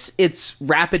notice it's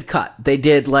rapid cut. They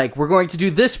did like, we're going to do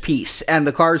this piece and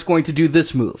the car is going to do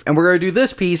this move. And we're going to do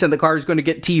this piece and the car is going to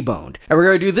get T-boned. And we're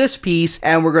going to do this piece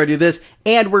and we're going to do this.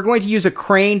 And we're going to use a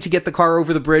crane to get the car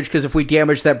over the bridge because if we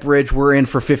damage that bridge, we're in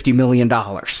for $50 million.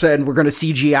 And we're going to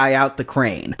CGI out the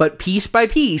crane. But piece by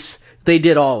piece, they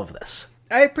did all of this.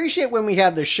 I appreciate when we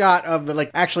have the shot of the,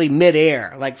 like, actually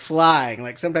midair, like flying,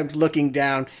 like sometimes looking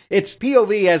down. It's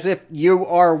POV as if you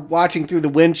are watching through the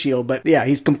windshield, but yeah,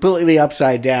 he's completely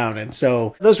upside down. And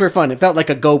so those were fun. It felt like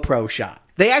a GoPro shot.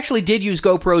 They actually did use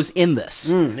GoPros in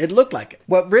this. It looked like it.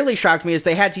 What really shocked me is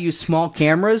they had to use small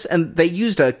cameras, and they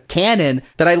used a Canon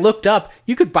that I looked up.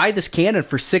 You could buy this Canon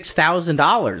for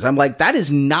 $6,000. I'm like, that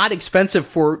is not expensive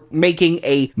for making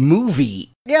a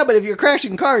movie. Yeah, but if you're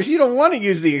crashing cars, you don't want to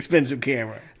use the expensive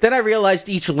camera. Then I realized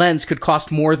each lens could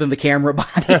cost more than the camera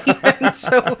body. And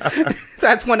so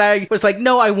that's when I was like,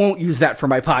 no, I won't use that for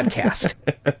my podcast.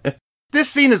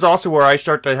 This scene is also where I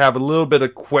start to have a little bit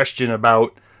of question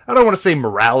about, I don't want to say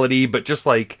morality, but just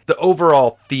like the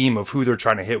overall theme of who they're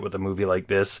trying to hit with a movie like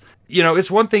this. You know,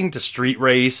 it's one thing to street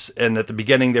race, and at the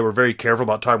beginning they were very careful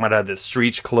about talking about how the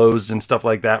streets closed and stuff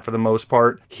like that for the most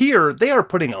part. Here, they are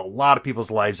putting a lot of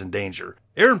people's lives in danger.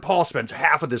 Aaron Paul spends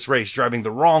half of this race driving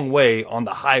the wrong way on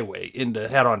the highway into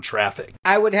head-on traffic.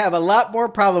 I would have a lot more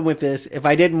problem with this if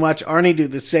I didn't watch Arnie do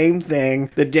the same thing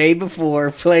the day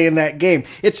before playing that game.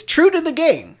 It's true to the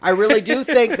game. I really do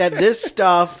think that this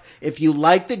stuff, if you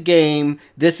like the game,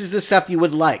 this is the stuff you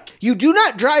would like. You do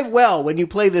not drive well when you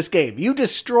play this game. You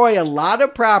destroy a lot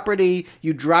of property,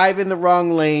 you drive in the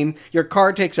wrong lane, your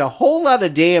car takes a whole lot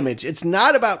of damage. It's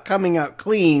not about coming out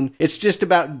clean, it's just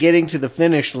about getting to the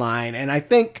finish line, and I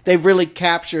think they've really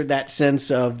captured that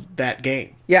sense of that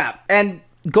game. Yeah, and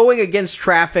going against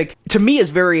traffic, to me,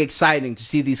 is very exciting to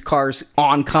see these cars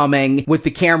oncoming with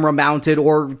the camera mounted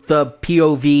or the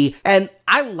POV. And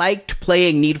I liked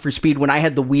playing Need for Speed when I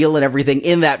had the wheel and everything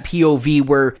in that POV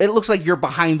where it looks like you're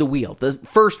behind the wheel, the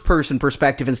first-person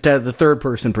perspective instead of the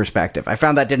third-person perspective. I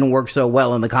found that didn't work so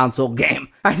well in the console game.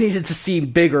 I needed to seem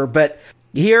bigger, but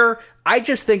here, I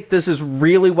just think this is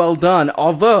really well done.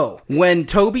 Although, when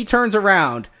Toby turns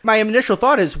around, my initial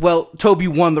thought is, well, Toby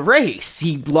won the race.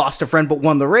 He lost a friend but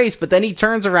won the race. But then he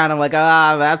turns around, I'm like,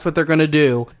 that's what they're going to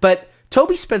do. But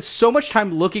Toby spends so much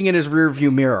time looking in his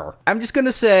rearview mirror. I'm just going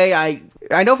to say,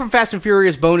 I know from Fast and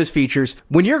Furious bonus features,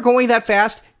 when you're going that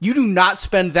fast, you do not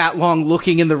spend that long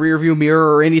looking in the rearview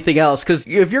mirror or anything else, because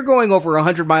if you're going over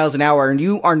 100 miles an hour and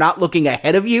you are not looking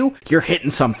ahead of you, you're hitting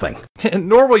something. And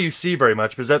nor will you see very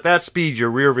much, because at that speed,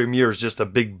 your rearview mirror is just a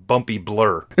big bumpy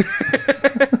blur.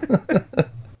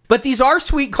 But these are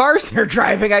sweet cars they're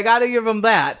driving, I gotta give them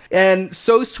that. And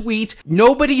so sweet,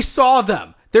 nobody saw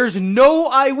them. There's no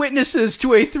eyewitnesses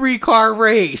to a 3-car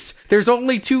race. There's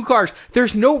only 2 cars.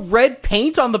 There's no red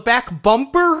paint on the back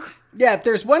bumper. Yeah, if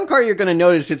there's one car you're going to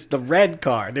notice, it's the red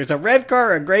car. There's a red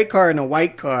car, a gray car, and a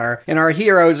white car, and our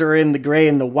heroes are in the gray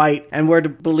and the white, and we're to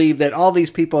believe that all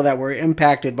these people that were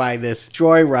impacted by this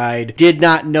joyride did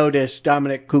not notice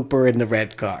Dominic Cooper in the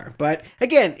red car. But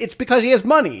again, it's because he has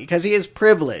money, because he has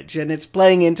privilege, and it's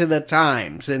playing into the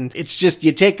times, and it's just,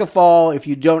 you take a fall if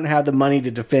you don't have the money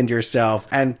to defend yourself,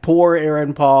 and poor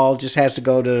Aaron Paul just has to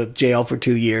go to jail for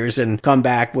 2 years and come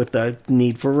back with a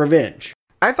need for revenge.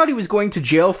 I thought he was going to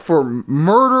jail for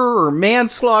murder or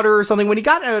manslaughter or something. When he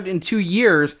got out in 2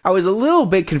 years, I was a little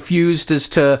bit confused as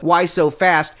to why so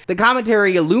fast. The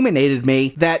commentary illuminated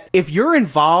me that if you're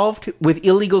involved with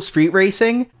illegal street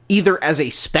racing, either as a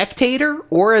spectator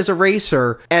or as a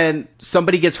racer, and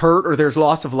somebody gets hurt or there's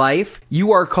loss of life,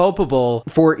 you are culpable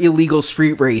for illegal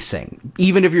street racing,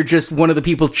 even if you're just one of the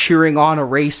people cheering on a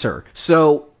racer.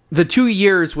 So the 2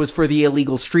 years was for the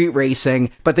illegal street racing,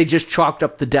 but they just chalked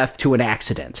up the death to an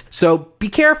accident. So be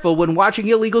careful when watching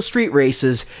illegal street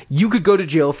races. You could go to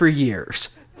jail for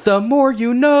years. The more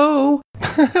you know.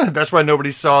 That's why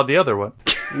nobody saw the other one.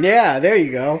 Yeah, there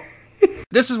you go.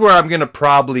 This is where I'm going to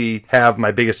probably have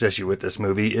my biggest issue with this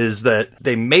movie, is that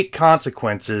they make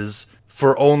consequences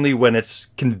for only when it's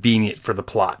convenient for the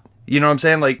plot. You know what I'm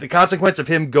saying? Like, the consequence of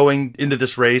him going into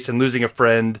this race and losing a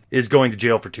friend is going to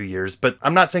jail for 2 years. But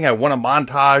I'm not saying I want a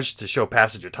montage to show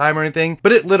passage of time or anything,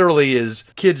 but it literally is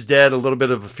kid's dead, a little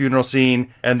bit of a funeral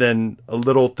scene, and then a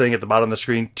little thing at the bottom of the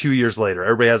screen 2 years later.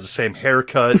 Everybody has the same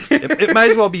haircut. It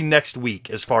might as well be next week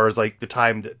as far as, like, the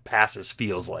time that passes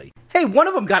feels like. Hey, one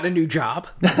of them got a new job.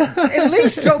 At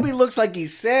least Toby looks like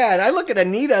he's sad. I look at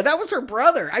Anita. That was her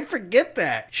brother. I forget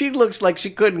that. She looks like she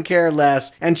couldn't care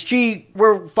less. And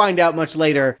we'll find out much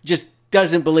later, just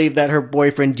doesn't believe that her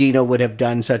boyfriend Dino would have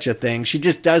done such a thing. She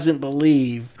just doesn't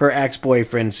believe her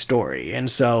ex-boyfriend's story.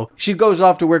 And so she goes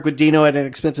off to work with Dino at an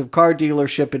expensive car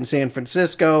dealership in San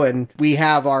Francisco, and we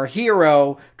have our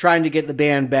hero trying to get the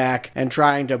band back and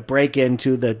trying to break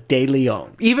into the De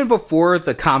Leon. Even before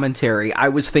the commentary, I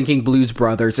was thinking Blues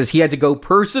Brothers, as he had to go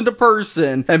person to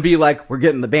person and be like, we're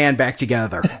getting the band back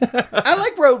together. I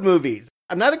like road movies.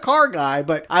 I'm not a car guy,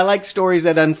 but I like stories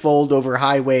that unfold over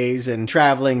highways and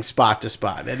traveling spot to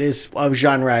spot. That is a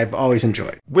genre I've always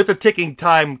enjoyed. With a ticking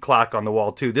time clock on the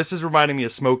wall, too. This is reminding me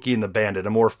of Smokey and the Bandit, a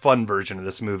more fun version of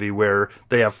this movie where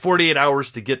they have 48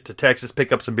 hours to get to Texas,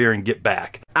 pick up some beer, and get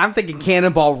back. I'm thinking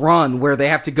Cannonball Run, where they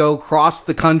have to go across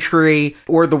the country,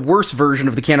 or the worst version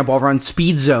of the Cannonball Run,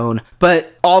 Speed Zone.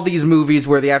 But all these movies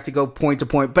where they have to go point to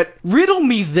point. But riddle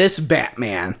me this,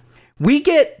 Batman. We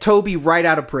get Toby right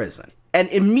out of prison. And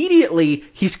immediately,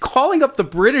 he's calling up the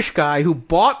British guy who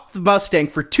bought the Mustang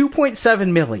for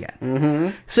 $2.7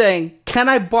 million, saying, can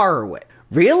I borrow it?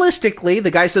 Realistically,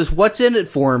 the guy says, what's in it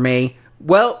for me?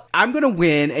 Well, I'm going to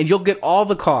win, and you'll get all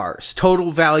the cars.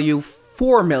 Total value,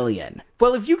 $4 million.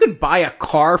 Well, if you can buy a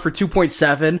car for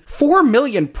 2.7, $4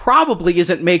 million probably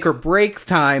isn't make or break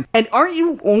time. And aren't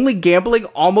you only gambling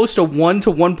almost a 1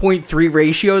 to 1.3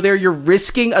 ratio there? You're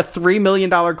risking a $3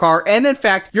 million car. And in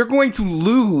fact, you're going to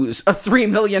lose a $3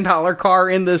 million car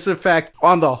in this effect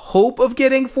on the hope of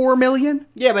getting $4 million?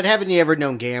 Yeah, but haven't you ever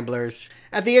known gamblers?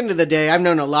 At the end of the day, I've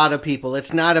known a lot of people.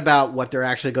 It's not about what they're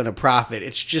actually going to profit.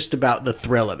 It's just about the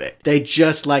thrill of it. They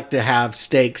just like to have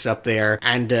stakes up there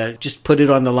and just put it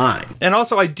on the line. And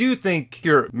also, I do think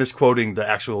you're misquoting the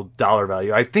actual dollar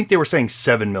value. I think they were saying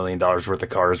 $7 million worth of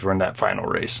cars were in that final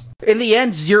race. In the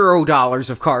end, $0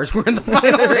 of cars were in the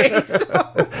final race.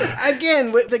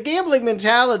 Again, with the gambling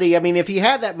mentality, I mean, if he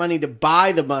had that money to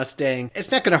buy the Mustang, it's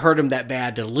not going to hurt him that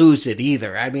bad to lose it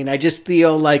either. I mean, I just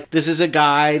feel like this is a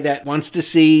guy that wants to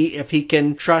see if he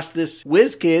can trust this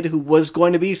whiz kid who was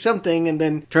going to be something and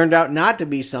then turned out not to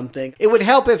be something. It would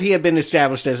help if he had been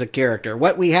established as a character.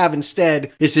 What we have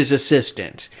instead is his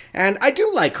assistant. And I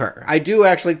do like her. I do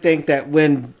actually think that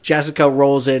when Jessica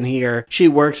rolls in here, she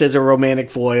works as a romantic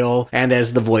foil and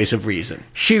as the voice of reason.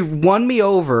 She won me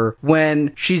over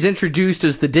when she's introduced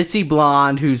as the ditzy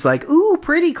blonde who's like, ooh,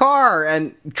 pretty car,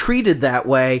 and treated that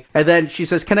way. And then she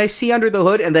says, can I see under the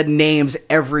hood? And then names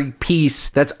every piece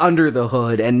that's under the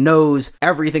hood and knows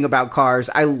everything about cars.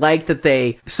 I like that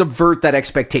they subvert that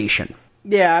expectation.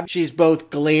 Yeah, she's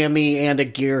both glammy and a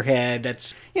gearhead.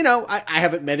 That's, you know, I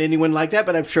haven't met anyone like that,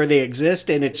 but I'm sure they exist,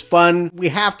 and it's fun. We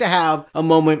have to have a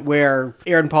moment where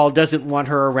Aaron Paul doesn't want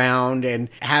her around, and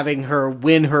having her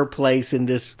win her place in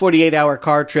this 48-hour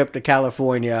car trip to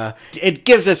California, it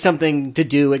gives us something to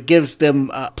do. It gives them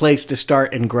a place to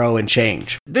start and grow and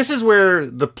change. This is where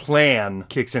the plan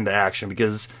kicks into action,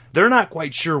 because they're not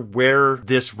quite sure where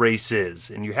this race is,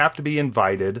 and you have to be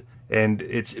invited. And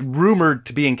it's rumored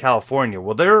to be in California.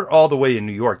 Well, they're all the way in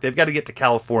New York. They've got to get to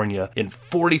California in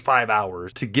 45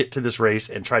 hours to get to this race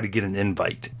and try to get an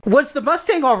invite. Was the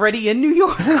Mustang already in New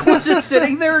York? Was it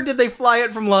sitting there, or did they fly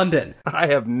it from London? I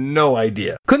have no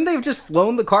idea. Couldn't they have just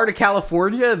flown the car to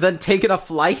California and then taken a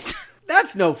flight?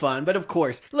 That's no fun, but of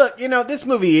course. Look, this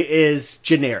movie is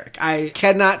generic. I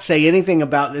cannot say anything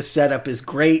about this setup is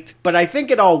great, but I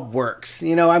think it all works.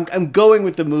 I'm going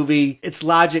with the movie. Its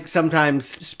logic sometimes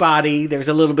spotty. There's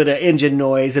a little bit of engine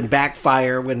noise and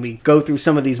backfire when we go through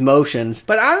some of these motions.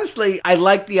 But honestly, I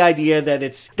like the idea that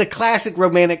it's the classic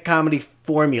romantic comedy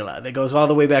formula that goes all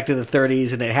the way back to the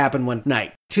 30s, and it happened one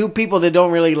night. Two people that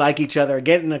don't really like each other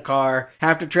get in a car,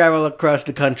 have to travel across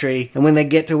the country, and when they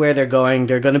get to where they're going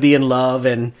to be in love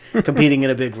and competing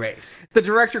in a big race. The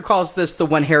director calls this the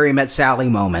When Harry Met Sally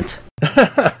moment.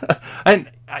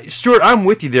 And Stuart, I'm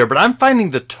with you there, but I'm finding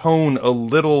the tone a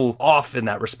little off in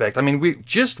that respect. I mean, we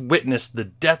just witnessed the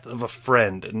death of a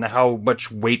friend and how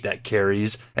much weight that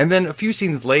carries. And then a few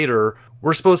scenes later,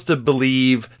 we're supposed to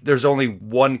believe there's only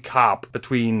one cop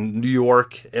between New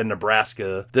York and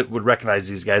Nebraska that would recognize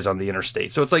these guys on the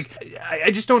interstate. So it's like, I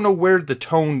just don't know where the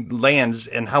tone lands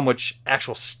and how much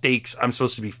actual stakes I'm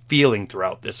supposed to be feeling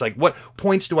throughout this. Like, what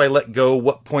points do I let go?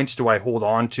 What points do I hold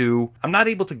on to? I'm not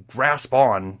able to grasp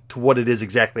on to what it is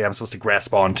exactly I'm supposed to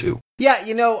grasp on to. Yeah,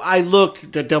 I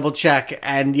looked to double check,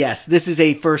 and yes, this is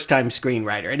a first-time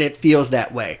screenwriter, and it feels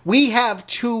that way. We have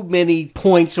too many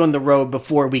points on the road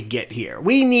before we get here.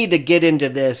 We need to get into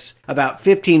this about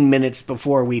 15 minutes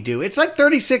before we do. It's like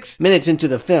 36 minutes into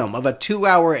the film. Of a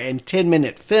 2-hour and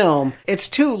 10-minute film, it's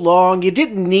too long. You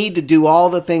didn't need to do all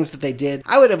the things that they did.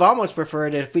 I would have almost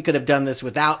preferred it if we could have done this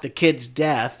without the kid's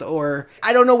death, or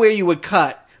I don't know where you would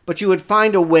cut, but you would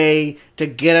find a way to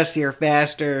get us here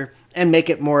faster and make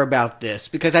it more about this,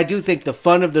 because I do think the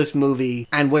fun of this movie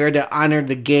and where to honor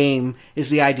the game is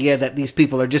the idea that these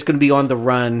people are just going to be on the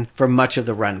run for much of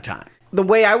the runtime. The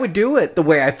way I would do it, the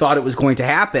way I thought it was going to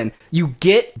happen, you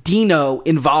get Dino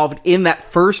involved in that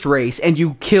first race and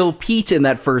you kill Pete in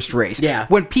that first race. Yeah.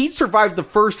 When Pete survived the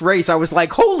first race, I was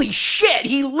like, holy shit,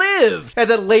 he lived! And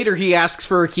then later he asks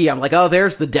for a key. I'm like, oh,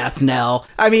 there's the death knell.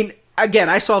 I mean, again,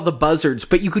 I saw the buzzards,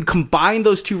 but you could combine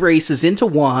those two races into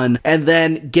one and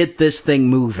then get this thing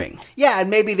moving. Yeah, and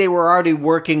maybe they were already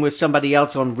working with somebody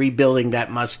else on rebuilding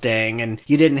that Mustang, and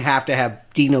you didn't have to have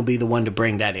Dino be the one to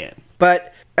bring that in.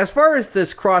 But as far as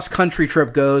this cross-country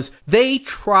trip goes, they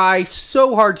try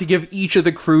so hard to give each of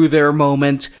the crew their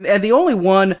moment. And the only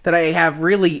one that I have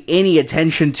really any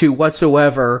attention to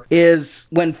whatsoever is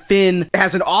when Finn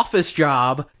has an office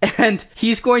job and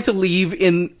he's going to leave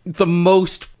in the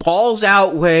most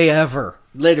balls-out way ever.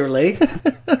 Literally.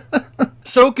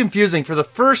 So confusing. For the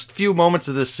first few moments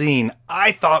of this scene,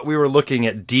 I thought we were looking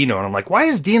at Dino, and I'm like, why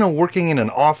is Dino working in an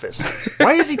office?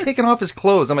 Why is he taking off his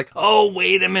clothes? I'm like, oh,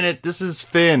 wait a minute, this is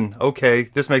Finn. Okay,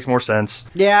 this makes more sense.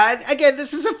 Yeah, again,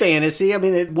 this is a fantasy. I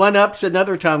mean, it one-ups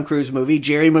another Tom Cruise movie,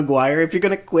 Jerry Maguire. If you're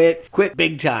going to quit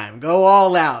big time. Go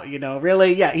all out,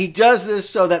 really. Yeah, he does this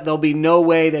so that there'll be no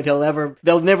way that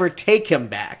they'll never take him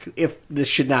back if this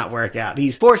should not work out.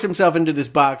 He's forced himself into this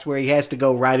box where he has to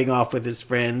go riding off with his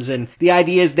friends, and the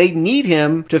idea is they need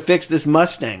him to fix this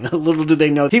Mustang. Little do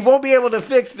they know he won't be able to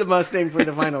fix the Mustang for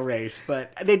the final race,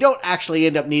 but they don't actually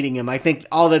end up needing him. I think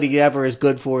all that he ever is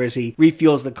good for is he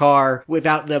refuels the car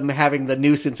without them having the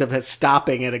nuisance of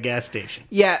stopping at a gas station.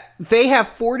 Yeah, they have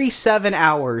 47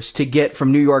 hours to get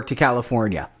from New York to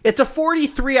California. It's a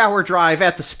 43-hour drive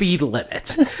at the speed limit.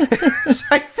 So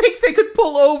I think they could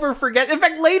pull over for gas. In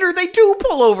fact, later they do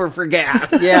pull over for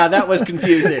gas. Yeah, that was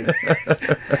confusing.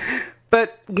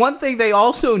 But one thing they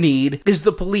also need is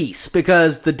the police,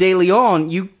 because the De Leon,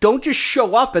 you don't just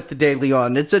show up at the De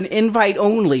Leon. It's an invite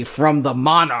only from the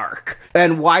Monarch.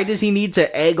 And why does he need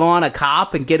to egg on a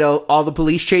cop and get all the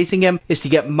police chasing him? Is to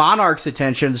get Monarch's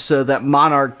attention so that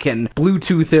Monarch can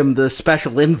Bluetooth him the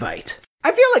special invite.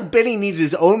 I feel like Benny needs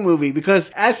his own movie, because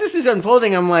as this is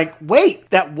unfolding, I'm like, wait,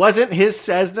 that wasn't his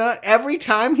Cessna? Every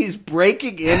time he's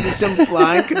breaking into some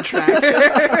flying contraption,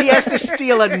 he has to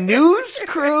steal a news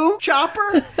crew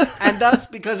chopper, and thus,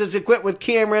 because it's equipped with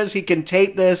cameras, he can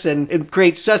tape this and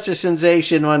create such a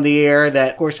sensation on the air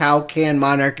that, of course, how can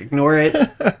Monarch ignore it?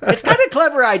 It's kind of a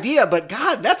clever idea, but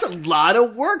God, that's a lot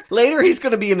of work. Later, he's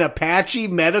going to be an Apache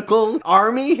medical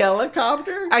army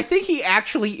helicopter. I think he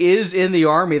actually is in the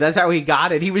army. That's how he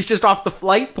got it. He was just off the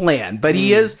flight plan, but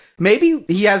he is, maybe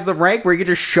he has the rank where he could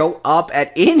just show up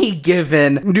at any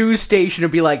given news station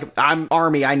and be like, I'm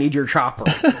Army, I need your chopper.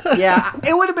 Yeah,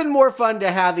 it would have been more fun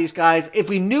to have these guys, if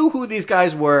we knew who these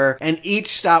guys were, and each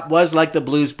stop was like the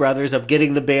Blues Brothers of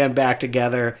getting the band back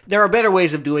together. There are better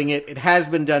ways of doing it. It has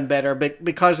been done better, but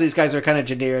because these guys are kind of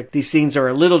generic, these scenes are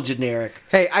a little generic.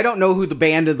 Hey, I don't know who the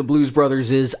band of the Blues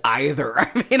Brothers is either.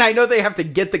 I mean, I know they have to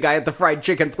get the guy at the fried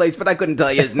chicken place, but I couldn't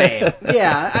tell you his name.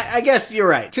 Yeah, I guess you're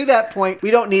right. To that point,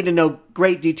 we don't need to know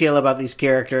great detail about these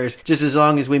characters, just as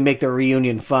long as we make the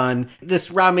reunion fun. This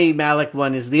Rami Malek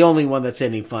one is the only one that's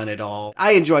any fun at all.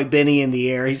 I enjoy Benny in the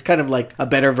Air. He's kind of like a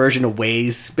better version of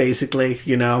Waze, basically,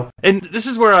 you know? And this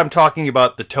is where I'm talking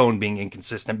about the tone being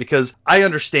inconsistent, because I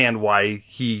understand why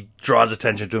he draws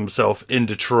attention to himself in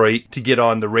Detroit to get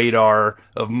on the radar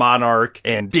of Monarch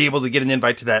and be able to get an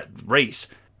invite to that race.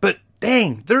 But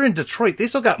dang, they're in Detroit. They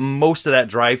still got most of that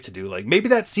drive to do. Like, maybe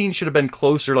that scene should have been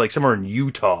closer, like somewhere in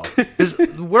Utah. Because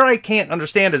where I can't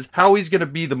understand is how he's going to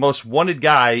be the most wanted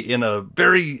guy in a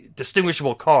very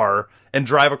distinguishable car and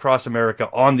drive across America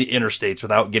on the interstates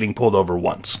without getting pulled over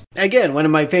once. Again, one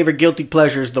of my favorite guilty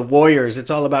pleasures, The Warriors. It's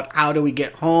all about how do we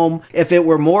get home. If it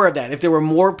were more of that, if there were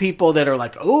more people that are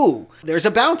like, ooh, there's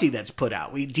a bounty that's put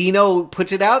out. Dino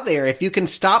puts it out there. If you can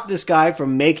stop this guy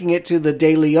from making it to the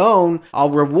De Leon, I'll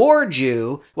reward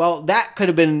you. Well, that could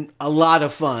have been a lot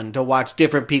of fun to watch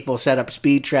different people set up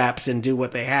speed traps and do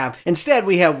what they have. Instead,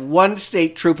 we have one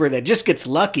state trooper that just gets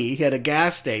lucky at a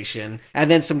gas station and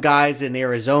then some guys in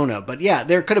Arizona. But yeah,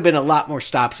 there could have been a lot more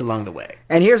stops along the way.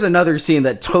 And here's another scene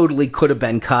that totally could have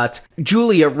been cut.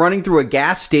 Julia running through a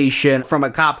gas station from a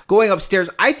cop, going upstairs.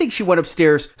 I think she went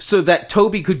upstairs so that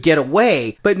Toby could get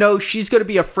away. But no, she's going to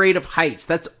be afraid of heights.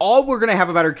 That's all we're going to have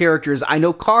about her characters. I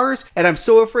know cars, and I'm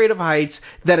so afraid of heights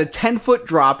that a 10-foot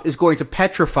drop is going to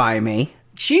petrify me.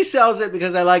 She sells it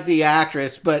because I like the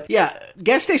actress, but yeah,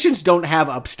 gas stations don't have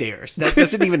upstairs. That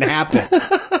doesn't even happen.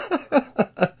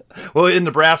 Well, in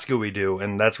Nebraska we do,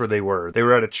 and that's where they were. They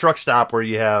were at a truck stop where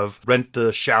you have rent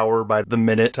a shower by the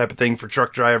minute type of thing for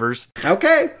truck drivers.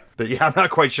 Okay. But yeah, I'm not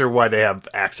quite sure why they have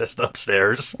access to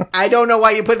upstairs. I don't know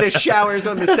why you put the showers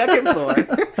on the second floor.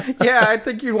 Yeah, I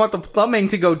think you'd want the plumbing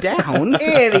to go down.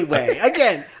 Anyway,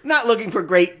 again, not looking for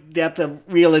great depth of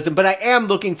realism, but I am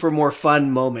looking for more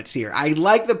fun moments here. I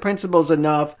like the principles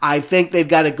enough. I think they've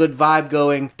got a good vibe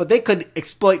going, but they could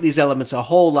exploit these elements a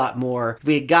whole lot more. If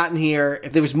we had gotten here,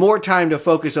 if there was more time to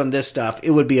focus on this stuff,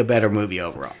 it would be a better movie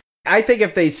overall. I think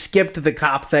if they skipped the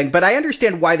cop thing, but I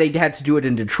understand why they had to do it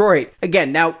in Detroit.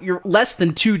 Again, now you're less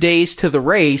than 2 days to the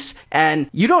race, and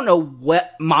you don't know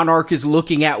what Monarch is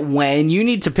looking at when. You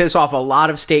need to piss off a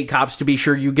lot of state cops to be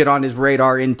sure you get on his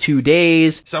radar in 2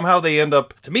 days. Somehow they end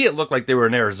up, to me it looked like they were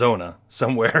in Arizona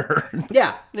somewhere.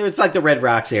 Yeah, it's like the Red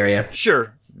Rocks area.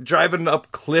 Sure. Driving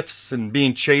up cliffs and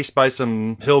being chased by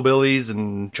some hillbillies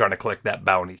and trying to collect that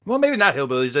bounty. Well, maybe not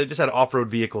hillbillies. They just had off-road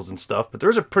vehicles and stuff, but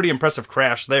there's a pretty impressive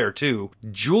crash there, too.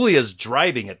 Julia's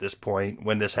driving at this point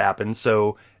when this happens,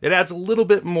 so it adds a little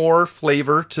bit more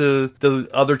flavor to the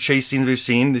other chase scenes we've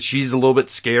seen. She's a little bit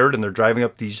scared, and they're driving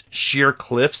up these sheer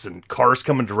cliffs and cars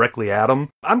coming directly at them.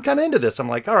 I'm kind of into this. I'm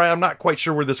like, all right, I'm not quite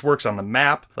sure where this works on the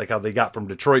map, like how they got from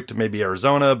Detroit to maybe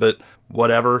Arizona, but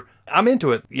whatever. I'm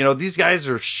into it. You know, these guys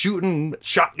are shooting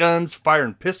shotguns,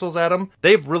 firing pistols at them.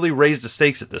 They've really raised the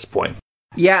stakes at this point.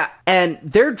 Yeah, and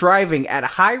they're driving at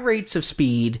high rates of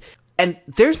speed, and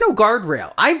there's no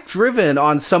guardrail. I've driven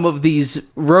on some of these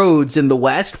roads in the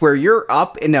West where you're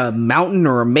up in a mountain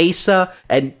or a mesa,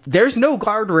 and there's no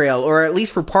guardrail, or at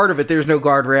least for part of it, there's no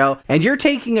guardrail, and you're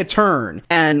taking a turn,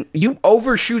 and you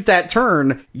overshoot that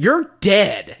turn, you're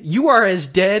dead. You are as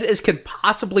dead as can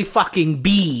possibly fucking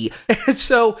be. And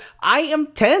so I am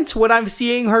tense when I'm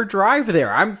seeing her drive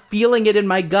there. I'm feeling it in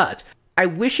my gut. I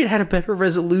wish it had a better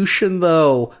resolution,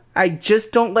 though. I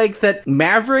just don't like that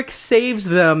Maverick saves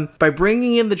them by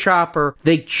bringing in the chopper.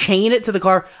 They chain it to the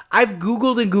car. I've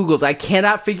Googled and Googled. I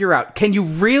cannot figure out, can you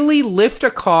really lift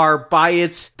a car by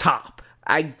its top?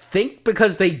 I think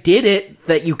because they did it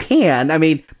that you can. I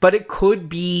mean, but it could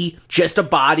be just a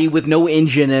body with no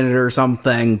engine in it or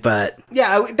something, but... Yeah,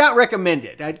 I would not recommend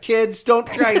it. Kids, don't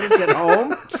try this at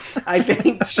home. I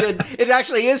think it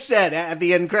actually is said at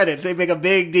the end credits. They make a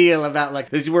big deal about,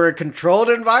 like, we're controlled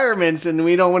environments and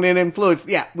we don't want an influence.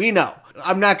 Yeah, we know.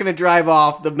 I'm not going to drive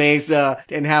off the mesa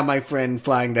and have my friend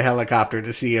flying the helicopter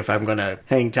to see if I'm going to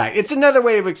hang tight. It's another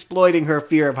way of exploiting her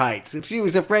fear of heights. If she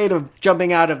was afraid of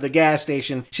jumping out of the gas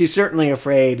station, she's certainly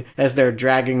afraid as they're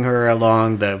dragging her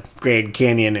along the Grand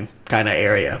Canyon kind of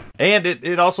area. And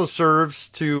it also serves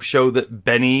to show that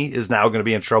Benny is now going to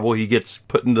be in trouble. He gets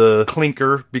put in the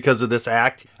clinker because of this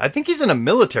act. I think he's in a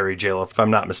military jail, if I'm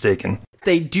not mistaken.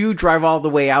 They do drive all the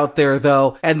way out there,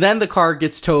 though, and then the car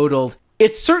gets totaled.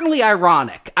 It's certainly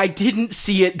ironic. I didn't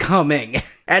see it coming.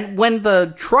 And when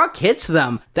the truck hits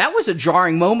them, that was a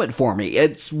jarring moment for me.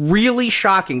 It's really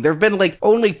shocking. There have been like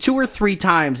only 2 or 3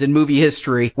 times in movie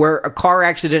history where a car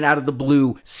accident out of the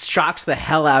blue shocks the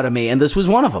hell out of me, and this was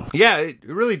one of them. Yeah, it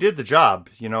really did the job.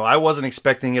 You know, I wasn't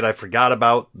expecting it. I forgot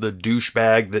about the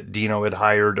douchebag that Dino had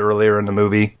hired earlier in the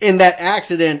movie. In that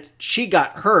accident, she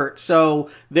got hurt, so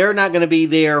they're not going to be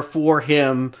there for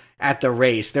him at the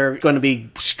race. They're going to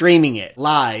be streaming it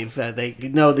live. They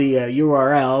know the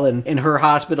URL, and in her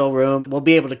hospital room, we'll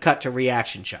be able to cut to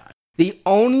reaction shots. The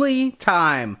only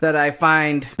time that I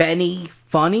find Benny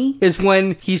funny is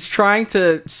when he's trying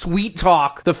to sweet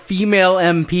talk the female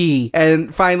MP,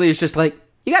 and finally it's just like,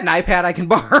 you got an iPad I can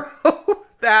borrow?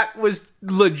 That was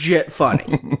legit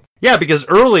funny. Yeah, because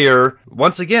earlier,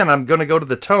 once again, I'm going to go to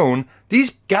the tone,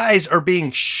 these guys are being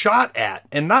shot at,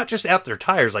 and not just at their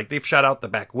tires, like they've shot out the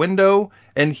back window,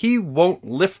 and he won't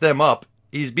lift them up.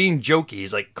 He's being jokey.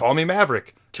 He's like, call me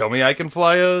Maverick. Tell me I can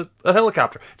fly a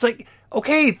helicopter. It's like,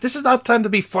 okay, this is not time to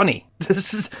be funny.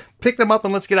 This is, pick them up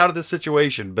and let's get out of this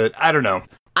situation. But I don't know.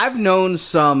 I've known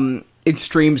some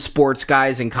extreme sports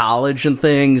guys in college and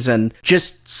things, and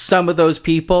just some of those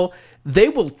people, they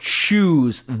will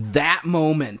choose that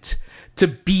moment to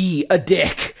be a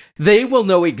dick. They will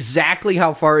know exactly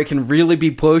how far it can really be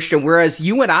pushed, and whereas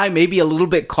you and I may be a little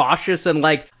bit cautious and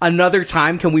like, another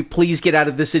time, can we please get out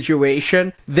of this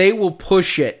situation? They will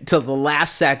push it till the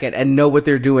last second and know what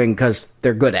they're doing because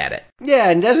they're good at it.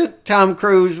 Yeah, and doesn't Tom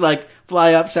Cruise, like,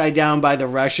 fly upside down by the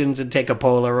Russians and take a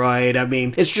Polaroid? I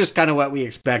mean, it's just kind of what we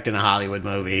expect in a Hollywood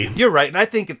movie. You're right, and I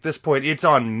think at this point, it's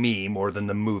on me more than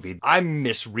the movie. I'm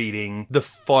misreading the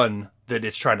fun that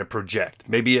it's trying to project.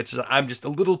 Maybe I'm just a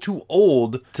little too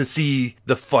old to see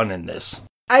the fun in this.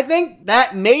 I think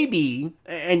that maybe,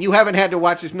 and you haven't had to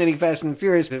watch as many Fast and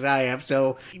Furious as I have,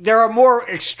 so there are more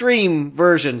extreme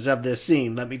versions of this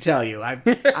scene, let me tell you.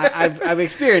 I've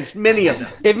experienced many of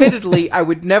them. Admittedly, I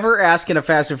would never ask in a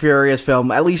Fast and Furious film,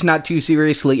 at least not too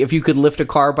seriously, if you could lift a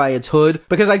car by its hood,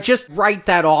 because I just write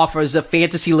that off as a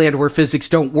fantasy land where physics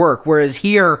don't work, whereas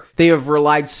here, they have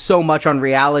relied so much on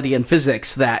reality and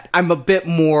physics that I'm a bit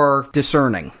more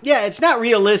discerning. Yeah, it's not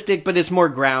realistic, but it's more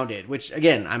grounded, which,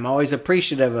 again, I'm always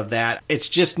appreciative of that. It's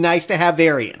just nice to have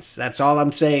variance. That's all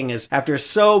I'm saying is, after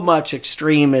so much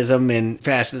extremism in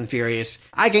Fast and Furious,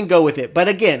 I can go with it. But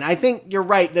again, I think you're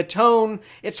right. The tone,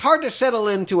 it's hard to settle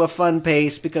into a fun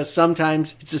pace because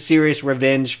sometimes it's a serious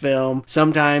revenge film.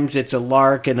 Sometimes it's a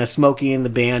lark and a Smokey and the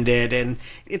Bandit. And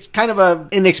it's kind of an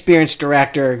inexperienced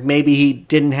director. Maybe he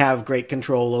didn't have great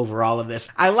control over all of this.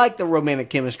 I like the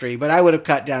romantic chemistry, but I would have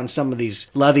cut down some of these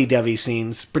lovey-dovey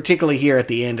scenes, particularly here at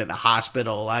the end at the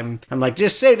hospital. I'm like,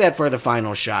 just say that for the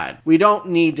final shot. We don't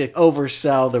need to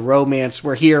oversell the romance.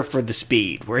 We're here for the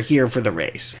speed. We're here for the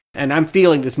race. And I'm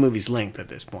feeling this movie's length at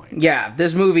this point. Yeah,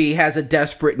 this movie has a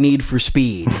desperate need for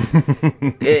speed.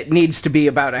 It needs to be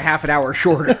about a half an hour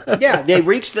shorter. Yeah, they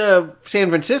reached the San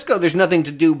Francisco. There's nothing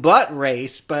to do but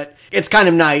race, but it's kind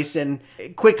of nice, and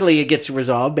quickly it gets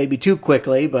resolved, maybe too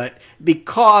quickly, but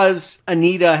because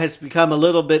Anita has become a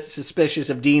little bit suspicious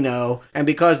of Dino, and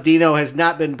because Dino has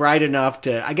not been bright enough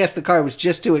to, I guess the car was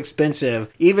just too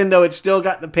expensive, even though it still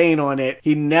got the paint on it,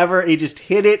 he just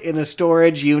hid it in a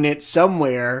storage unit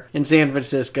somewhere in San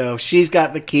Francisco. She's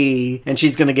got the key, and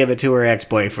she's going to give it to her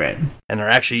ex-boyfriend. And there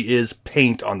actually is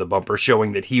paint on the bumper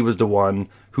showing that he was the one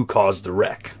who caused the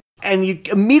wreck. And you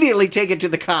immediately take it to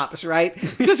the cops, right?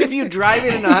 Because if you drive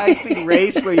it in a high-speed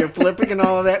race where you're flipping and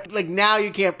all of that, like, now you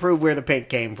can't prove where the paint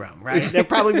came from, right? There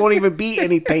probably won't even be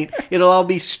any paint. It'll all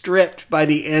be stripped by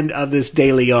the end of this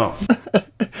De Leon.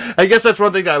 I guess that's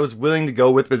one thing that I was willing to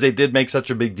go with, because they did make such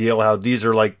a big deal how these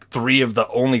are like 3 of the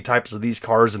only types of these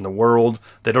cars in the world.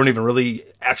 They don't even really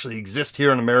actually exist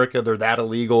here in America. They're that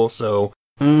illegal, so...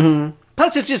 Mm-hmm.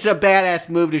 Plus, it's just a badass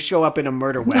move to show up in a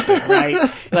murder weapon,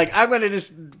 right? Like, I'm going to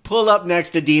just pull up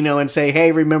next to Dino and say,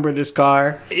 hey, remember this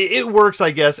car? It works, I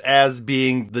guess, as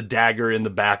being the dagger in the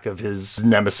back of his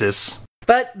nemesis.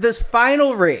 But this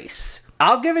final race,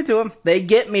 I'll give it to them. They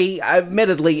get me.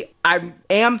 Admittedly, I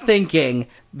am thinking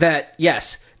that,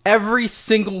 yes, every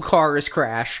single car is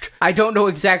crashed. I don't know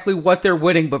exactly what they're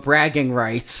winning, but bragging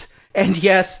rights. And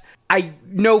yes, I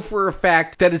know for a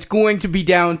fact that it's going to be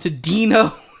down to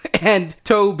Dino and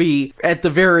Toby at the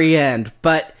very end,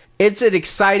 but it's an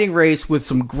exciting race with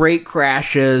some great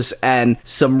crashes and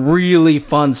some really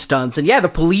fun stunts. And yeah, the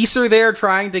police are there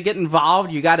trying to get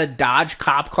involved. You gotta dodge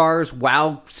cop cars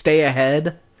while stay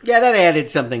ahead. Yeah, that added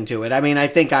something to it. I mean, I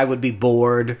think I would be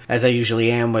bored, as I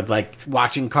usually am, with, like,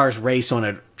 watching cars race on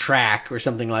a track or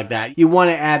something like that. You want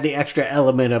to add the extra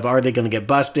element of, are they going to get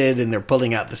busted, and they're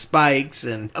pulling out the spikes,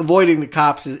 and avoiding the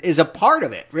cops is a part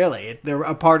of it, really. They're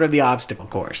a part of the obstacle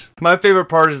course. My favorite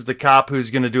part is the cop who's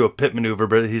going to do a pit maneuver,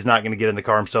 but he's not going to get in the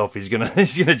car himself. He's going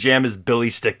to jam his billy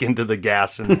stick into the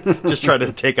gas and just try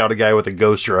to take out a guy with a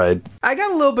ghost ride. I got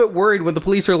a little bit worried when the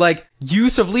police are like,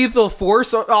 use of lethal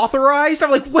force authorized. I'm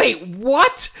like, wait,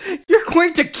 what? You're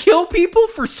going to kill people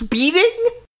for speeding?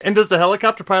 And does the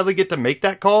helicopter pilot get to make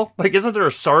that call? Like, isn't there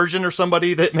a sergeant or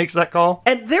somebody that makes that call?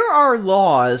 And there are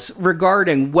laws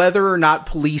regarding whether or not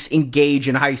police engage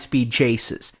in high-speed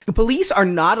chases. The police are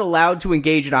not allowed to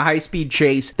engage in a high-speed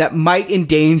chase that might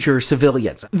endanger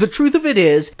civilians. The truth of it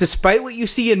is, despite what you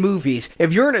see in movies,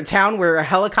 if you're in a town where a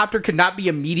helicopter cannot be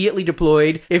immediately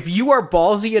deployed, if you are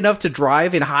ballsy enough to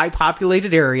drive in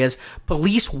high-populated areas,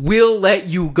 police will let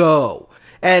you go.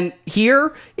 And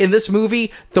here, in this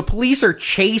movie, the police are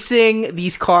chasing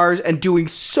these cars and doing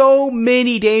so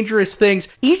many dangerous things.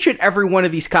 Each and every one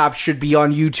of these cops should be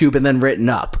on YouTube and then written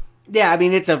up. Yeah, I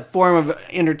mean, it's a form of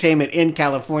entertainment in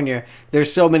California.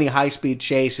 There's so many high-speed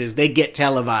chases. They get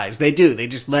televised. They do. They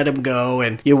just let them go,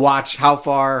 and you watch how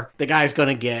far the guy's going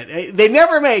to get. They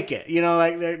never make it. You know,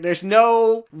 like, there's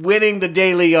no winning the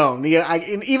De Leon.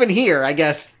 Even here, I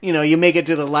guess, you know, you make it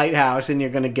to the lighthouse, and you're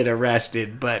going to get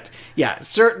arrested. But, yeah,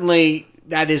 certainly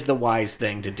that is the wise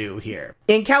thing to do here.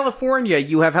 In California,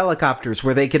 you have helicopters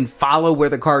where they can follow where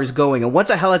the car is going. And once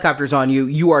a helicopter's on you,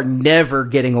 you are never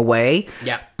getting away.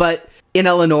 Yeah. But in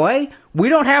Illinois, we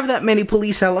don't have that many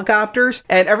police helicopters.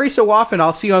 And every so often,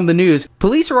 I'll see on the news,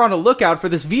 police are on a lookout for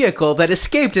this vehicle that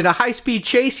escaped in a high-speed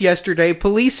chase yesterday.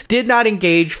 Police did not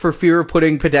engage for fear of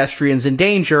putting pedestrians in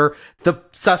danger. The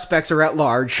suspects are at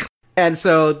large. And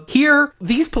so here,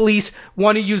 these police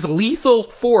want to use lethal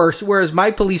force, whereas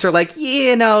my police are like,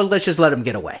 yeah, no, let's just let them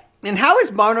get away. And how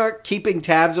is Monarch keeping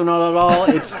tabs on all it all?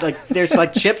 It's like there's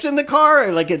like chips in the car,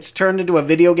 or like it's turned into a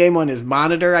video game on his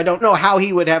monitor. I don't know how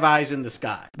he would have eyes in the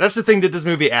sky. That's the thing that this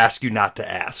movie asks you not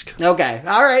to ask. Okay,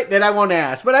 all right, then I won't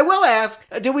ask. But I will ask,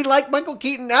 do we like Michael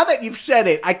Keaton? Now that you've said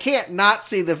it, I can't not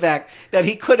see the fact that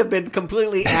he could have been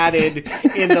completely added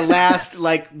in the last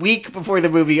week before the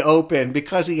movie opened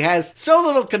because he has so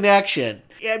little connection.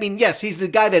 I mean, yes, he's the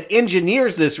guy that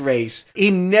engineers this race. He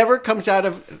never comes out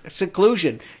of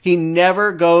seclusion. He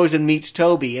never goes and meets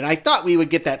Toby. And I thought we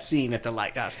would get that scene at the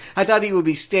lighthouse. I thought he would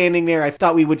be standing there. I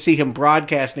thought we would see him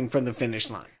broadcasting from the finish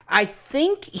line. I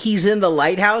think he's in the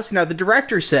lighthouse. Now, the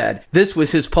director said this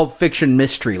was his Pulp Fiction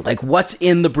mystery. Like, what's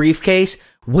in the briefcase?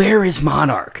 Where is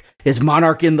Monarch? Is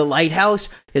Monarch in the lighthouse?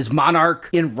 Is Monarch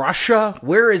in Russia?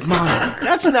 Where is Monarch?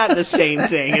 That's not the same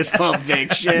thing as Pulp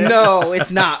Fiction. No,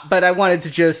 it's not. But I wanted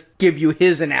to just give you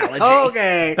his analogy.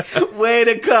 Okay. Way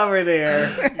to cover there.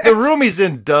 The room he's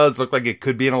in does look like it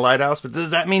could be in a lighthouse, but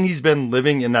does that mean he's been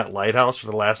living in that lighthouse for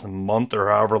the last month or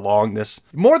however long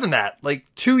more than that, like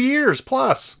 2 years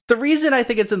plus? The reason I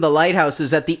think it's in the lighthouse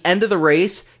is at the end of the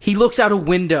race, he looks out a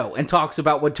window and talks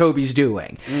about what Toby's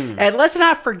doing. And let's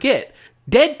not forget,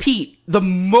 Dead Pete, the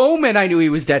moment I knew he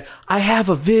was dead, I have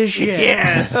a vision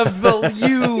of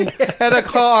you and a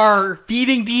car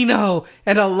feeding Dino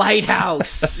and a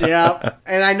lighthouse. Yeah,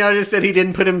 and I noticed that he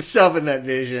didn't put himself in that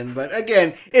vision. But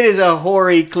again, it is a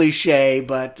hoary cliche,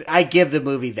 but I give the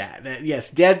movie that yes,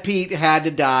 Dead Pete had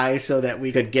to die so that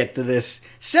we could get to this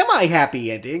semi-happy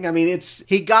ending. I mean,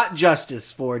 he got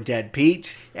justice for Dead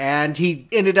Pete, and he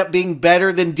ended up being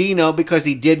better than Dino because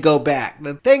he did go back.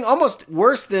 The thing almost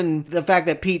worse than the fact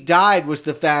that Pete died was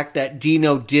the fact that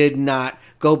Dino did not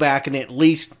go back and at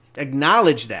least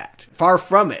acknowledge that. Far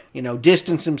from it.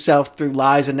 Distance himself through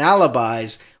lies and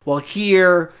alibis. Well,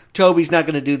 here, Toby's not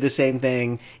going to do the same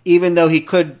thing, even though he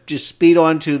could just speed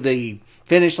on to the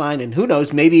finish line and who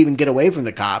knows, maybe even get away from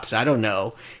the cops. I don't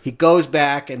know. He goes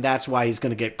back, and that's why he's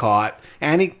going to get caught.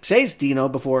 And he saves Dino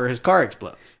before his car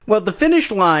explodes. Well, the finish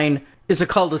line is a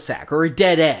cul-de-sac or a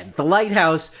dead end. The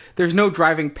lighthouse, there's no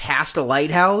driving past a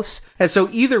lighthouse. And so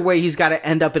either way, he's got to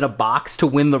end up in a box to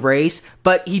win the race.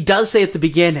 But he does say at the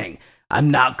beginning, I'm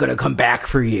not going to come back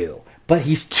for you. But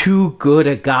he's too good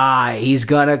a guy. He's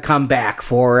going to come back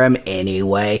for him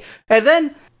anyway. And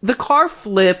then the car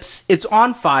flips. It's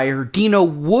on fire. Dino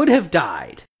would have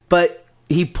died. But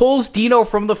he pulls Dino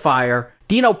from the fire.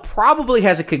 Dino probably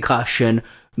has a concussion.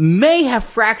 May have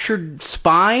fractured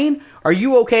spine. Are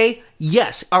you okay?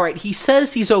 Yes. All right. He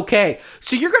says he's okay.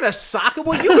 So you're going to sock him?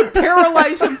 Well, you could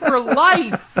paralyze him for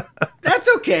life. That's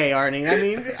okay, Arnie. I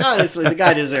mean, honestly, the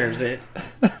guy deserves it.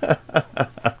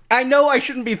 I know I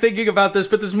shouldn't be thinking about this,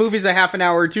 but this movie's a half an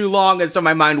hour too long, and so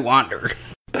my mind wandered.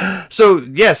 So,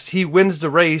 yes, he wins the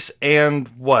race, and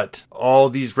what? All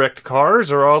these wrecked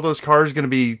cars? Are all those cars going to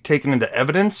be taken into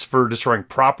evidence for destroying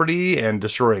property and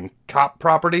destroying cop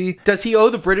property? Does he owe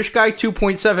the British guy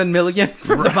 $2.7 million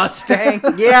for the Mustang?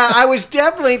 Yeah, I was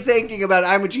definitely thinking about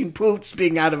Imogen Poots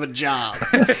being out of a job.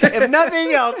 If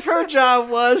nothing else, her job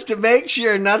was to make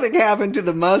sure nothing happened to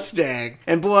the Mustang.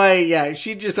 And boy, yeah,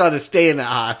 she just ought to stay in the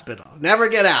hospital. Never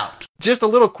get out. Just a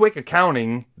little quick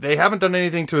accounting. They haven't done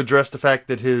anything to address the fact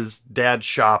that his dad's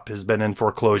shop has been in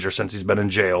foreclosure since he's been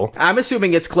in jail. I'm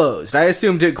assuming it's closed. I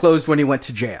assumed it closed when he went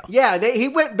to jail. Yeah, he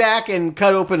went back and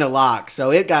cut open a lock,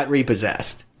 so it got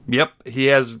repossessed. Yep, he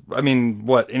has,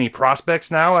 any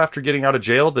prospects now after getting out of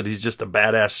jail that he's just a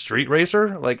badass street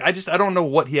racer? Like, I don't know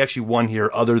what he actually won here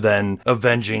other than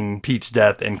avenging Pete's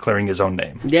death and clearing his own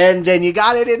name. Then you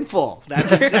got it in full.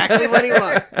 That's exactly what he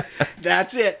won.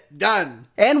 That's it. Done.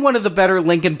 And one of the better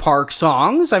Linkin Park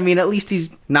songs. I mean, at least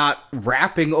he's not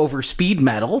rapping over speed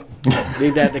metal.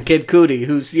 Leave that to Kid Cudi,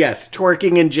 who's, yes,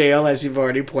 twerking in jail, as you've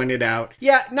already pointed out.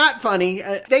 Yeah, not funny.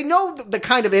 They know the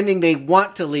kind of ending they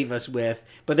want to leave us with,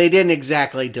 but they didn't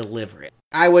exactly deliver it.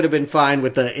 I would have been fine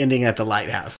with the ending at the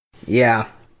lighthouse. Yeah.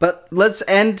 But let's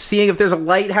end seeing if there's a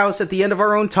lighthouse at the end of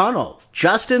our own tunnel.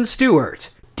 Justin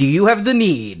Stewart, do you have the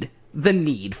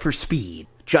need for speed?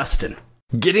 Justin.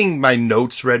 Getting my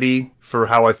notes ready for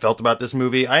how I felt about this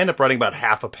movie, I end up writing about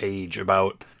half a page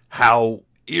about how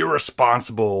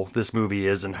irresponsible this movie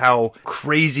is and how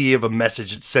crazy of a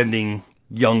message it's sending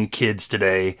young kids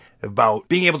today about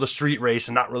being able to street race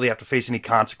and not really have to face any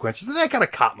consequences. And I kind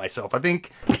of caught myself. I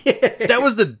think that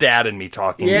was the dad in me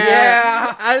talking.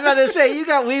 Yeah. I was about to say, you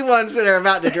got wee ones that are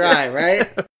about to drive, right?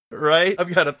 Right?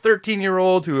 I've got a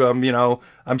 13-year-old who,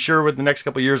 I'm sure with the next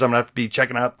couple of years, I'm going to have to be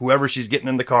checking out whoever she's getting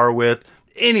in the car with.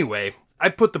 Anyway, I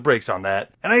put the brakes on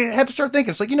that. And I had to start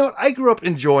thinking, it's like, you know what? I grew up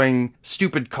enjoying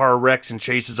stupid car wrecks and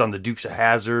chases on the Dukes of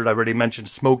Hazzard. I already mentioned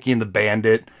Smokey and the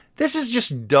Bandit. This is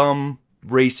just dumb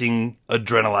racing,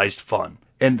 adrenalized fun.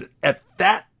 And at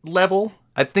that level,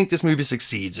 I think this movie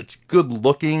succeeds. It's good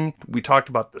looking. We talked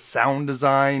about the sound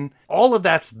design. All of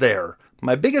that's there.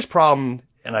 My biggest problem,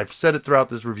 and I've said it throughout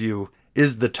this review,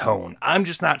 is the tone. I'm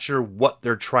just not sure what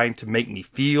they're trying to make me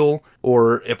feel,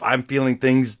 or if I'm feeling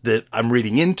things that I'm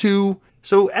reading into.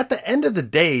 So at the end of the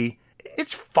day,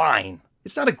 it's fine.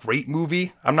 It's not a great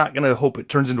movie. I'm not going to hope it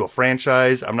turns into a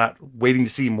franchise. I'm not waiting to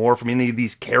see more from any of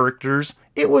these characters.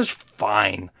 It was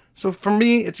fine. So for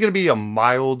me, it's going to be a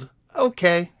mild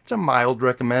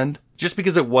recommend. Just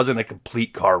because it wasn't a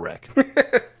complete car wreck.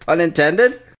 Pun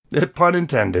intended? Pun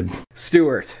intended.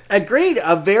 Stewart. Agreed.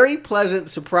 A very pleasant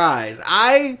surprise.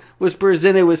 I was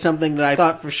presented with something that I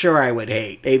thought for sure I would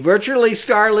hate. A virtually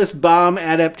starless bomb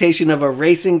adaptation of a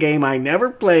racing game I never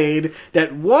played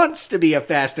that wants to be a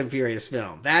Fast and Furious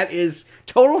film. That is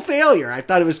total failure. I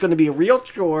thought it was going to be a real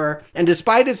chore, and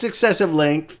despite its excessive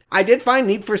length, I did find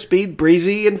Need for Speed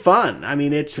breezy and fun. I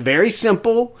mean, it's very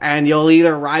simple, and you'll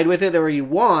either ride with it or you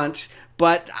won't.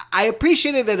 But I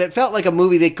appreciated that it felt like a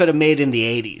movie they could have made in the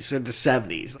 80s or the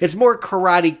 70s. It's more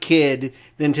Karate Kid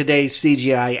than today's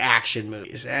CGI action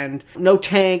movies. And no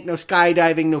tank, no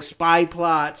skydiving, no spy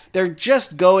plots. They're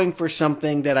just going for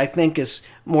something that I think is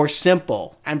more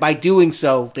simple. And by doing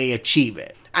so, they achieve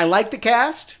it. I like the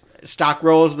cast. Stock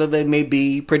roles though they may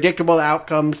be, predictable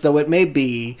outcomes though it may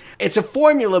be. It's a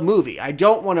formula movie. I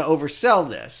don't want to oversell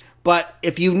this. But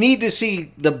if you need to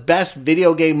see the best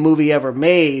video game movie ever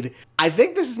made, I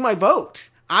think this is my vote.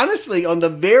 Honestly, on the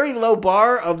very low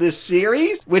bar of this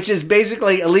series, which is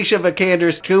basically Alicia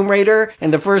Vikander's Tomb Raider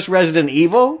and the first Resident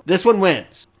Evil, this one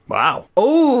wins. Wow.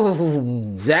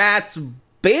 Oh, that's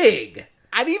big.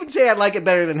 I'd even say I'd like it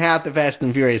better than half the Fast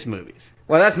and Furious movies.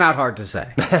 Well, that's not hard to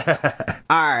say.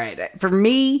 All right. For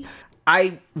me,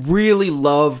 I really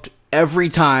loved every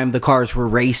time the cars were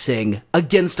racing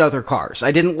against other cars.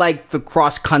 I didn't like the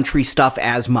cross-country stuff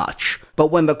as much.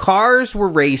 But when the cars were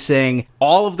racing,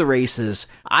 all of the races,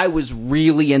 I was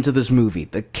really into this movie.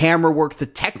 The camera work, the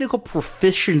technical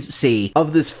proficiency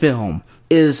of this film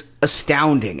is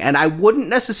astounding. And I wouldn't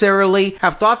necessarily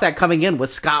have thought that coming in with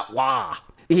Scott Waugh.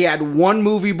 He had one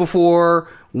movie before,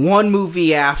 one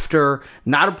movie after,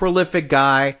 not a prolific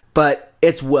guy, but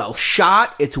it's well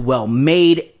shot, it's well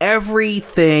made,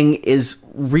 everything is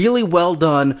really well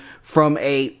done from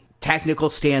a technical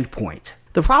standpoint.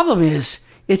 The problem is,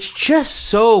 it's just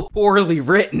so poorly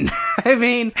written. I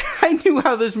mean, I knew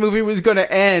how this movie was going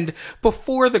to end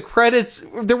before the credits.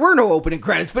 There were no opening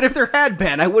credits, but if there had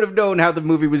been, I would have known how the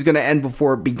movie was going to end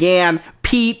before it began.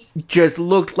 Pete just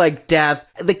looked like death.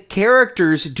 The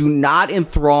characters do not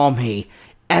enthrall me,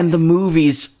 and the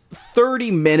movie's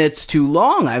 30 minutes too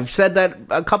long. I've said that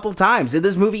a couple times.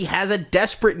 This movie has a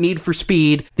desperate need for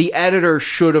speed. The editor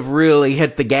should have really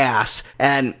hit the gas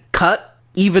and cut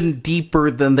even deeper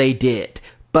than they did.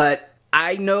 But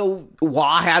I know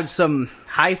Wah had some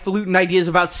highfalutin ideas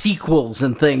about sequels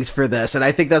and things for this, and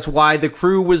I think that's why the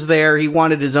crew was there. He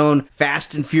wanted his own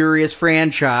Fast and Furious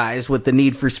franchise with the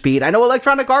Need for Speed. I know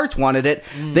Electronic Arts wanted it.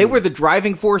 They were the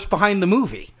driving force behind the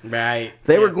movie. Right.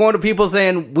 They were going to people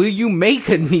saying, will you make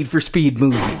a Need for Speed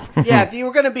movie? Yeah, if you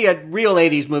were going to be a real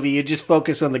 80s movie, you just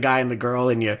focus on the guy and the girl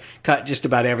and you cut just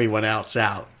about everyone else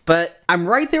out. But I'm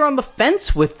right there on the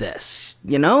fence with this.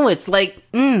 You know, it's like,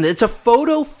 it's a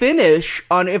photo finish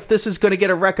on if this is going to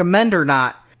get a recommend or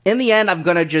not. In the end, I'm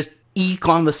going to just eke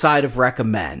on the side of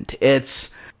recommend.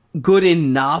 It's good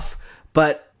enough,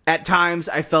 but at times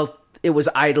I felt it was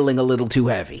idling a little too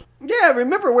heavy. Yeah,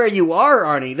 remember where you are,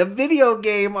 Arnie. The video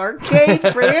game arcade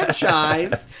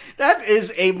franchise. That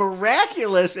is a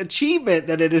miraculous achievement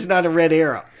that it is not a red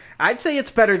arrow. I'd say it's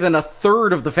better than a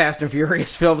third of the Fast and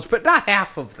Furious films, but not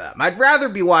half of them. I'd rather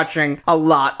be watching a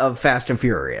lot of Fast and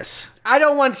Furious. I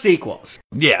don't want sequels.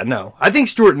 Yeah, no. I think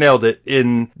Stuart nailed it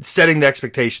in setting the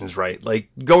expectations right. Like,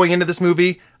 going into this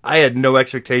movie, I had no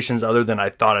expectations other than I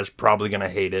thought I was probably going to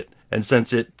hate it. And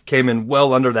since it came in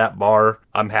well under that bar,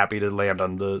 I'm happy to land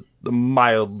on the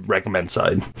mild recommend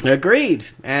side. Agreed.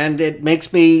 And it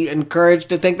makes me encouraged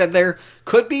to think that there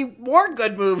could be more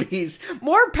good movies,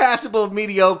 more passable,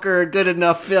 mediocre, good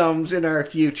enough films in our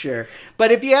future.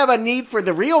 But if you have a need for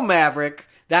the real Maverick,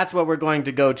 that's what we're going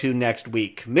to go to next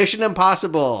week. Mission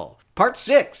Impossible, Part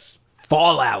 6.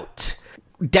 Fallout.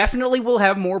 Definitely will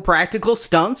have more practical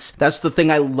stunts. That's the thing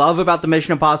I love about the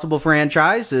Mission Impossible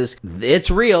franchise is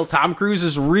it's real. Tom Cruise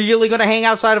is really going to hang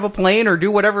outside of a plane or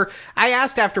do whatever. I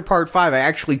asked after Part 5, I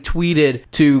actually tweeted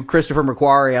to Christopher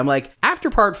McQuarrie. I'm like,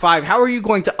 after Part 5, how are you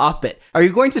going to up it? Are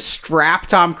you going to strap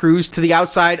Tom Cruise to the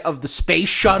outside of the space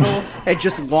shuttle and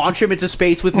just launch him into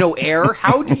space with no air?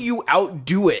 How do you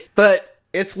outdo it? But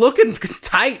it's looking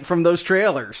tight from those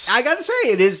trailers. I gotta say,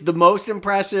 it is the most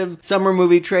impressive summer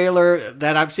movie trailer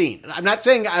that I've seen. I'm not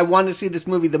saying I want to see this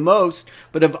movie the most,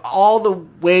 but of all the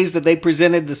ways that they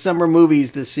presented the summer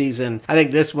movies this season, I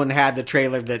think this one had the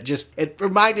trailer that just, it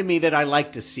reminded me that I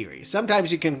like this series.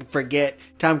 Sometimes you can forget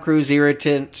Tom Cruise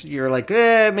irritant. You're like,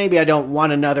 maybe I don't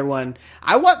want another one.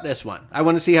 I want this one. I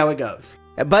want to see how it goes.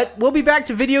 But we'll be back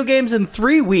to video games in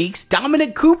 3 weeks.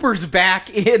 Dominic Cooper's back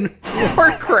in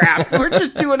Warcraft. We're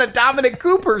just doing a Dominic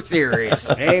Cooper series.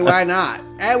 Hey, why not?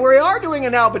 And we are doing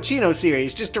an Al Pacino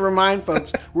series. Just to remind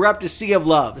folks, we're up to Sea of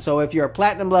Love. So if you're a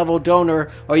platinum level donor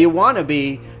or you want to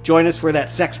be, join us for that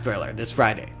sex thriller this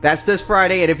Friday. That's this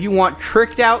Friday. And if you want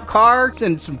tricked out cars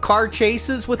and some car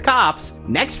chases with cops,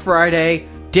 next Friday,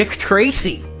 Dick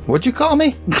Tracy. What'd you call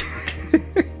me?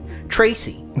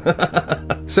 Tracy.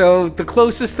 So the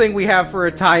closest thing we have for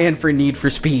a tie-in for Need for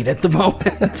Speed at the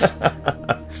moment.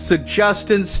 So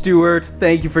Justin Stewart,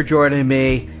 thank you for joining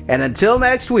me. And until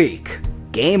next week,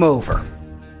 game over.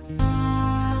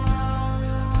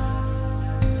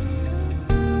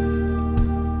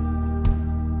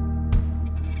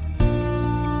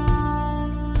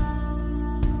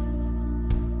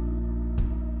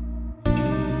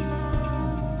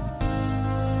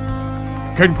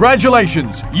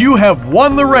 Congratulations, you have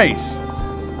won the race.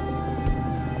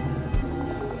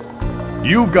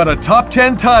 You've got a top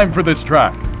 10 time for this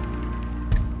track.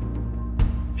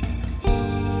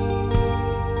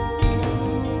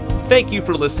 Thank you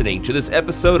for listening to this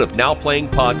episode of Now Playing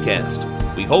Podcast.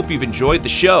 We hope you've enjoyed the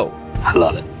show. I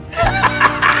love it.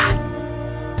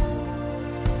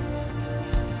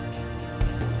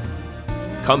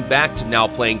 Come back to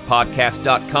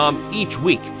NowPlayingPodcast.com each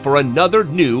week for another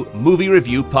new movie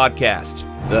review podcast.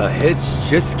 The hits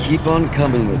just keep on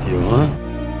coming with you, huh?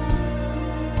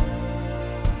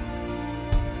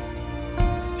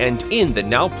 And in the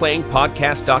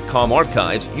NowPlayingPodcast.com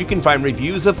archives, you can find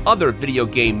reviews of other video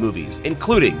game movies,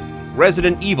 including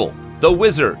Resident Evil, The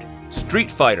Wizard,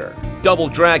 Street Fighter, Double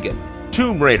Dragon,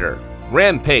 Tomb Raider,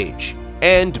 Rampage,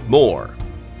 and more.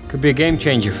 Could be a game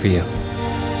changer for you.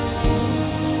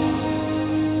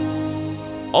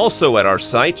 Also at our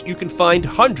site, you can find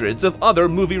hundreds of other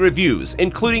movie reviews,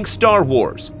 including Star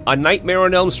Wars, A Nightmare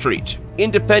on Elm Street,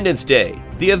 Independence Day,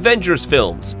 the Avengers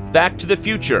films, Back to the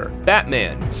Future,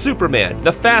 Batman, Superman,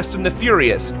 The Fast and the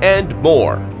Furious, and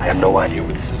more. I have no idea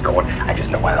where this is going. I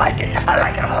just know I like it. I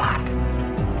like it a lot.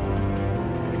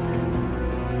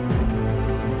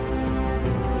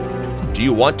 Do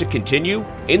you want to continue?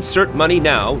 Insert money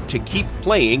now to keep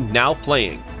playing Now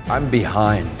Playing. I'm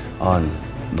behind on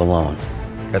the loan.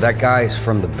 That guy's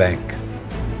from the bank.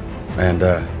 And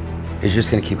he's just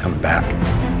gonna keep coming back.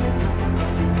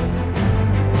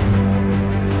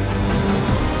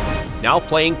 Now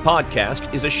Playing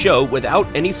Podcast is a show without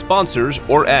any sponsors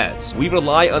or ads. We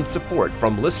rely on support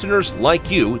from listeners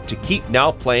like you to keep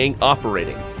Now Playing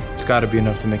operating. It's got to be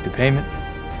enough to make the payment.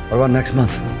 What about next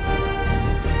month?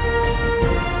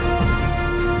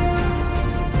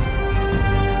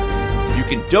 You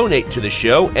can donate to the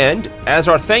show and, as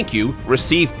our thank you,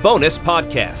 receive bonus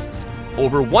podcasts.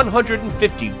 Over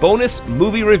 150 bonus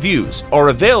movie reviews are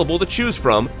available to choose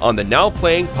from on the Now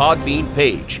Playing Podbean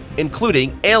page,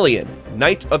 including Alien,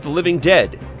 Night of the Living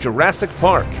Dead, Jurassic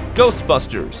Park,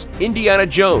 Ghostbusters, Indiana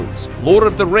Jones, Lord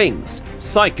of the Rings,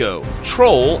 Psycho,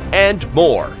 Troll, and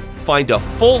more. Find a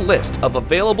full list of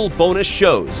available bonus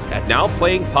shows at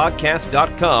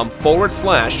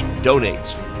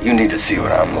nowplayingpodcast.com/donate. You need to see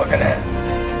what I'm looking at.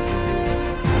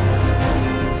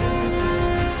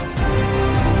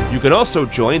 You can also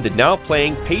join the Now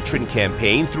Playing Patron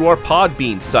campaign through our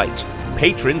Podbean site.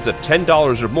 Patrons of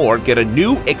 $10 or more get a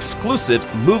new exclusive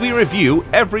movie review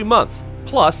every month,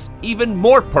 plus even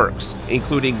more perks,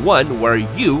 including one where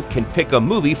you can pick a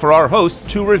movie for our hosts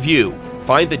to review.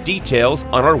 Find the details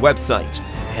on our website.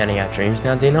 Handing out dreams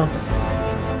now, Dino?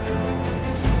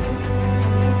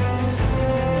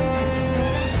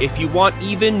 If you want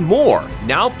even more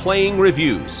Now Playing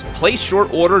reviews, place your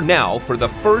order now for the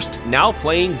first Now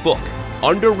Playing book,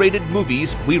 Underrated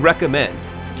Movies We Recommend.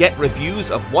 Get reviews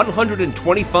of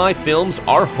 125 films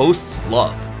our hosts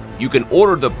love. You can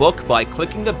order the book by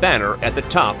clicking the banner at the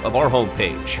top of our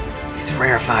homepage. It's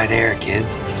rarefied air,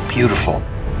 kids. It's beautiful.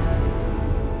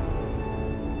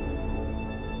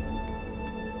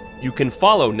 You can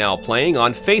follow Now Playing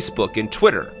on Facebook and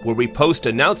Twitter, where we post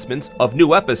announcements of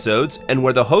new episodes and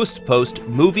where the hosts post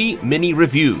movie mini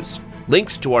reviews.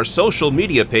 Links to our social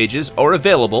media pages are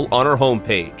available on our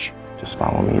homepage. Just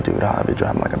follow me, dude. I'll be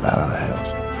driving like a bat out of hell.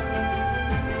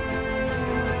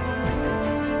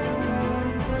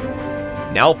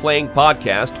 Now Playing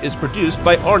Podcast is produced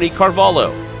by Arnie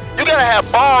Carvalho. You gotta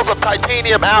have balls of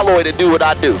titanium alloy to do what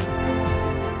I do.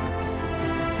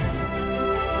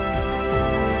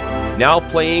 Now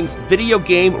Playing's video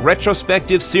game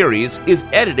retrospective series is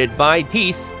edited by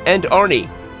Heath and Arnie.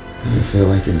 Do you feel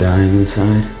like you're dying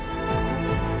inside?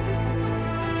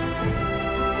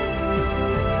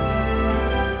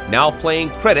 Now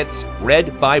Playing credits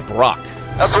read by Brock.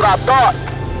 That's what I thought.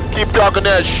 Keep talking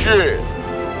that shit.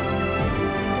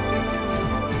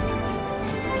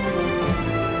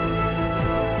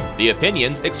 The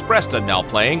opinions expressed on Now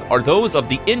Playing are those of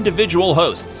the individual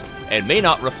hosts and may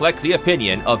not reflect the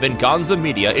opinion of Venganza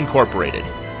Media Incorporated.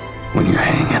 When you're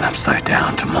hanging upside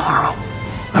down tomorrow,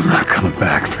 I'm not coming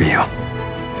back for you.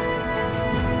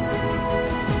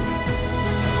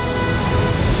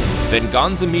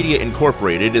 Venganza Media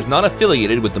Incorporated is not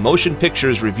affiliated with the motion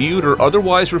pictures reviewed or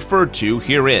otherwise referred to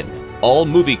herein. All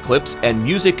movie clips and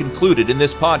music included in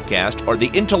this podcast are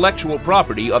the intellectual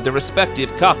property of their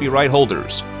respective copyright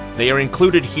holders. They are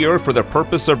included here for the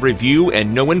purpose of review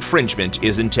and no infringement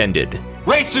is intended.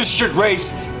 Racists should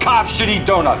race, cops should eat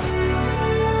donuts.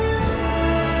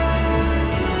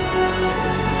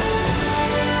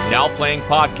 Now Playing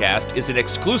Podcast is an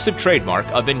exclusive trademark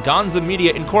of Venganza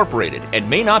Media Incorporated and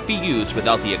may not be used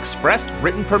without the expressed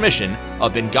written permission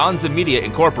of Venganza Media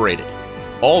Incorporated.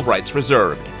 All rights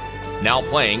reserved. Now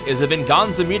Playing is a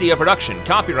Venganza Media production,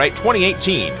 copyright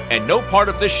 2018, and no part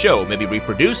of this show may be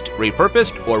reproduced,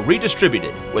 repurposed, or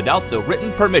redistributed without the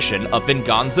written permission of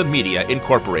Venganza Media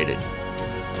Incorporated.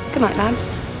 Good night,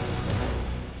 lads.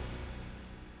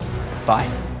 Bye.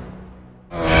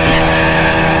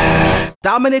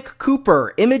 Dominic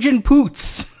Cooper, Imogen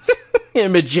Poots.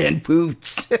 Imogen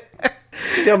Poots.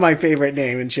 Still my favorite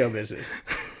name in show business.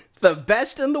 The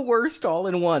best and the worst all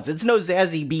in once. It's no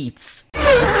Zazie Beetz.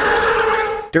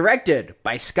 Directed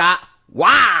by Scott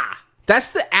Wah.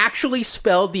 That's actually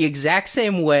spelled the exact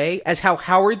same way as how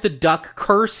Howard the Duck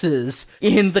curses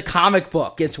in the comic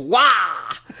book. It's Wah.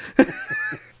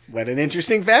 What an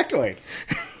interesting factoid.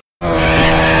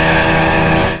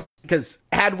 Because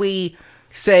had we,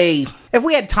 say, if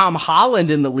we had Tom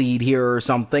Holland in the lead here or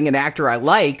something, an actor I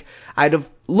like, I'd have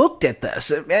looked at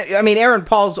this. I mean, Aaron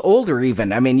Paul's older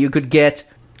even. I mean, you could get...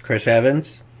 Chris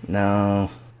Evans? No.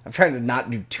 I'm trying to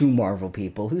not do two Marvel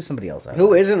people. Who's somebody else?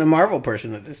 Who isn't a Marvel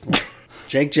person at this point?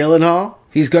 Jake Gyllenhaal?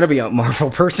 He's going to be a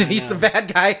Marvel person. He's the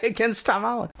bad guy against Tom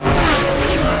Holland.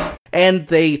 And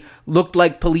they looked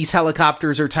like police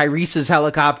helicopters or Tyrese's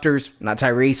helicopters. Not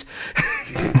Tyrese.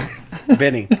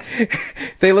 Benny.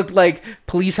 They looked like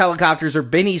police helicopters or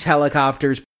Benny's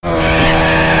helicopters.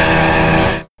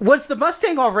 Was the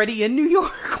Mustang already in New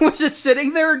York? Was it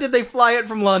sitting there or did they fly it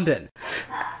from London?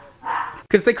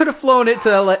 Because they could have flown it to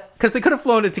California. Because they could have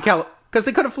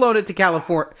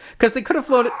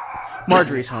flown it.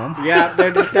 Marjorie's home. Yeah,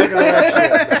 they're just not going to let you.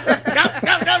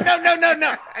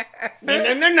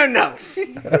 No.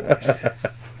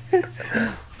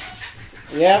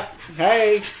 Yep.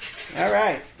 Hey. All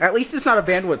right. At least it's not a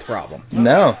bandwidth problem.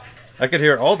 No. I could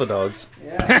hear all the dogs.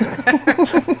 Yeah.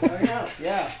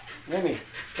 Remy,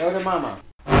 go to Mama.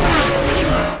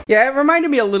 Yeah, it reminded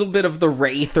me a little bit of The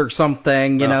Wraith or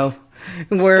something, you know.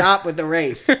 Where Stop with The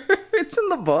Wraith. It's in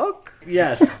the book.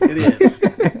 Yes, it is.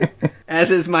 As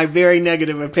is my very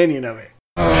negative opinion of it.